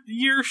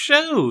your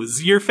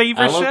shows, your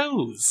favorite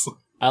shows.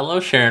 I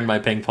love sharing my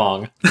ping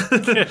pong.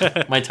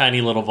 My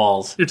tiny little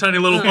balls. Your tiny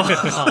little balls.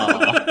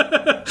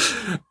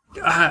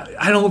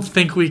 I don't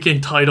think we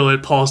can title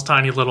it Paul's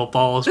Tiny Little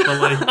Balls, but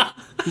like,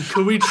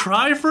 could we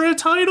try for a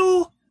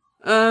title?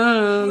 I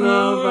don't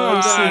know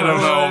about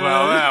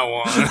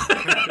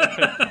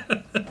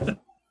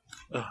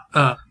that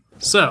one.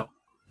 So,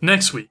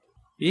 next week.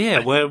 Yeah,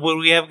 what do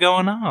we have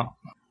going on?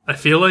 I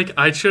feel like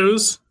I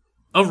chose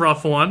a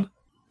rough one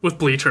with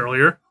Bleach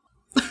earlier.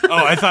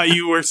 Oh, I thought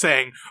you were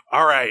saying,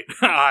 all right,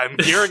 I'm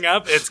gearing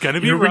up. It's going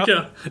to be rough. Here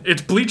we go.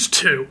 It's Bleach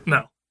 2.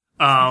 No.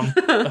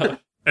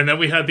 And then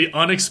we had the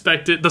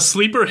unexpected, the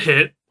sleeper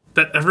hit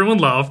that everyone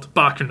loved,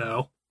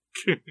 Bakuno.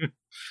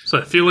 So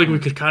I feel like we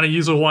could kind of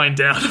use a wind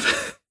down.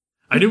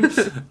 I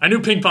knew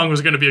Ping Pong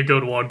was going to be a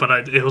good one,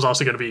 but it was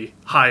also going to be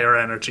higher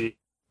energy.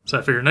 So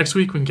I figured next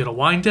week we can get a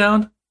wind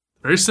down.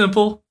 Very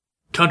simple.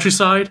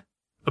 Countryside,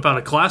 about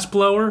a glass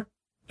blower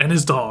and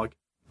his dog.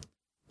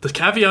 The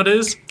caveat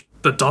is,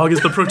 the dog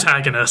is the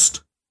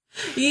protagonist.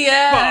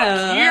 Yeah.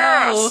 Fuck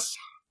yes.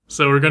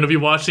 So we're going to be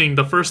watching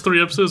the first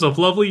 3 episodes of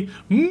lovely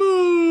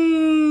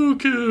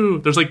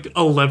Muku. There's like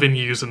 11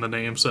 U's in the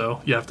name, so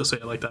you have to say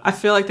it like that. I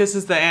feel like this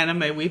is the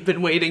anime we've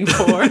been waiting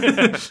for.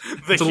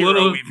 It's a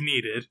hero we've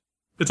needed.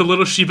 It's a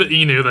little Shiba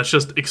Inu that's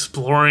just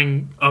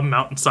exploring a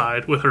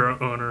mountainside with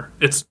her owner.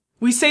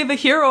 We say the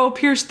hero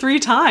appears 3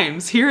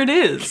 times. Here it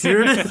is.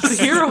 Here it is. The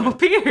hero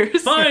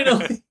appears.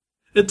 Finally.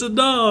 It's a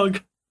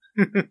dog.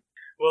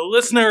 Well,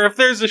 listener, if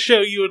there's a show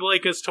you would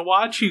like us to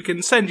watch, you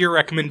can send your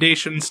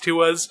recommendations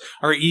to us.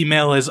 Our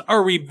email is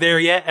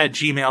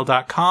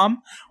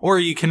arewethereYet@gmail.com, or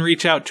you can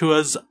reach out to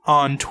us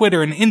on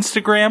Twitter and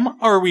Instagram,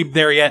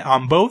 arewethereYet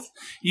on both.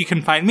 You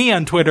can find me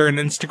on Twitter and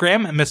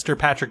Instagram at Mr.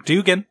 Patrick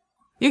Dugan.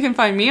 You can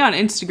find me on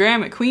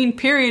Instagram at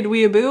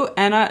Queen.Weeaboo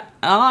and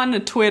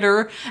on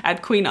Twitter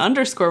at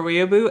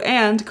Queen_Weeaboo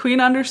and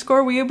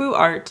Queen_Weeaboo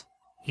Art.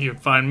 You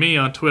can find me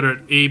on Twitter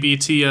at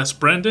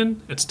ABTSBrendan.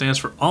 It stands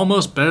for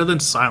Almost Better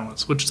Than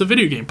Silence, which is a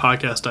video game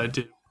podcast I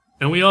do.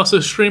 And we also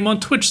stream on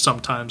Twitch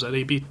sometimes at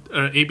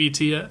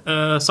ABT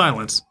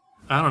Silence.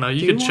 I don't know.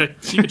 You can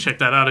check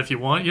that out if you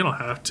want. You don't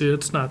have to.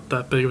 It's not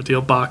that big of a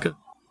deal, Baka.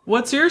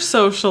 What's your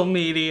social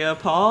media,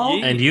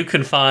 Paul? And you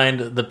can find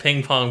the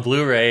Ping Pong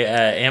Blu-ray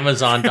at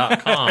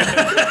Amazon.com.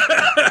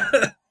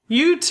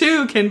 You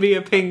too can be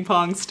a ping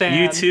pong stan.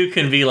 You too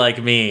can be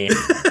like me,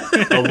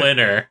 a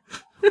winner.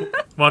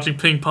 Watching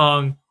ping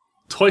pong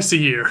twice a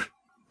year.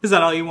 Is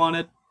that all you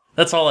wanted?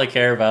 That's all I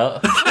care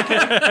about.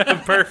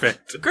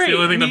 Perfect. Great. It's the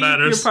only thing that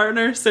matters. Your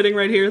partner sitting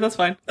right here. That's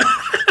fine.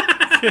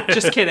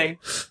 Just kidding.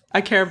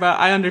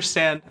 I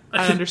understand.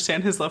 I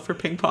understand his love for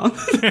ping pong.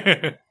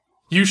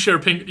 You share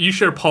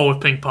Paul with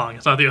ping pong.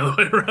 It's not the other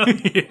way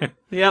around. Yeah.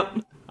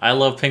 Yep. I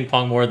love ping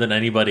pong more than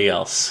anybody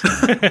else.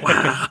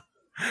 Wow.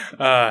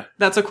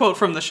 That's a quote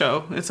from the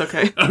show. It's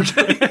okay.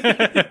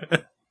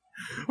 Okay.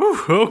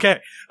 Whew, okay.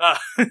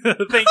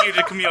 Thank you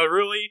to Camille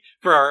Rulli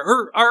for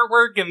our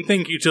artwork, and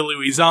thank you to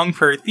Louis Zong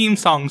for theme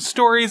song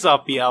stories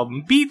off the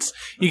album Beats.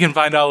 You can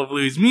find all of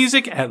Louis'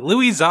 music at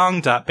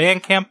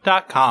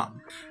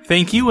louiszong.bandcamp.com.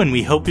 Thank you, and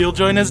we hope you'll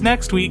join us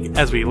next week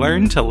as we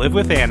learn to live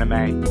with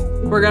anime.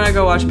 We're gonna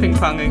go watch ping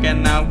pong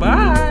again now.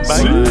 Bye.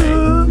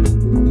 Bye.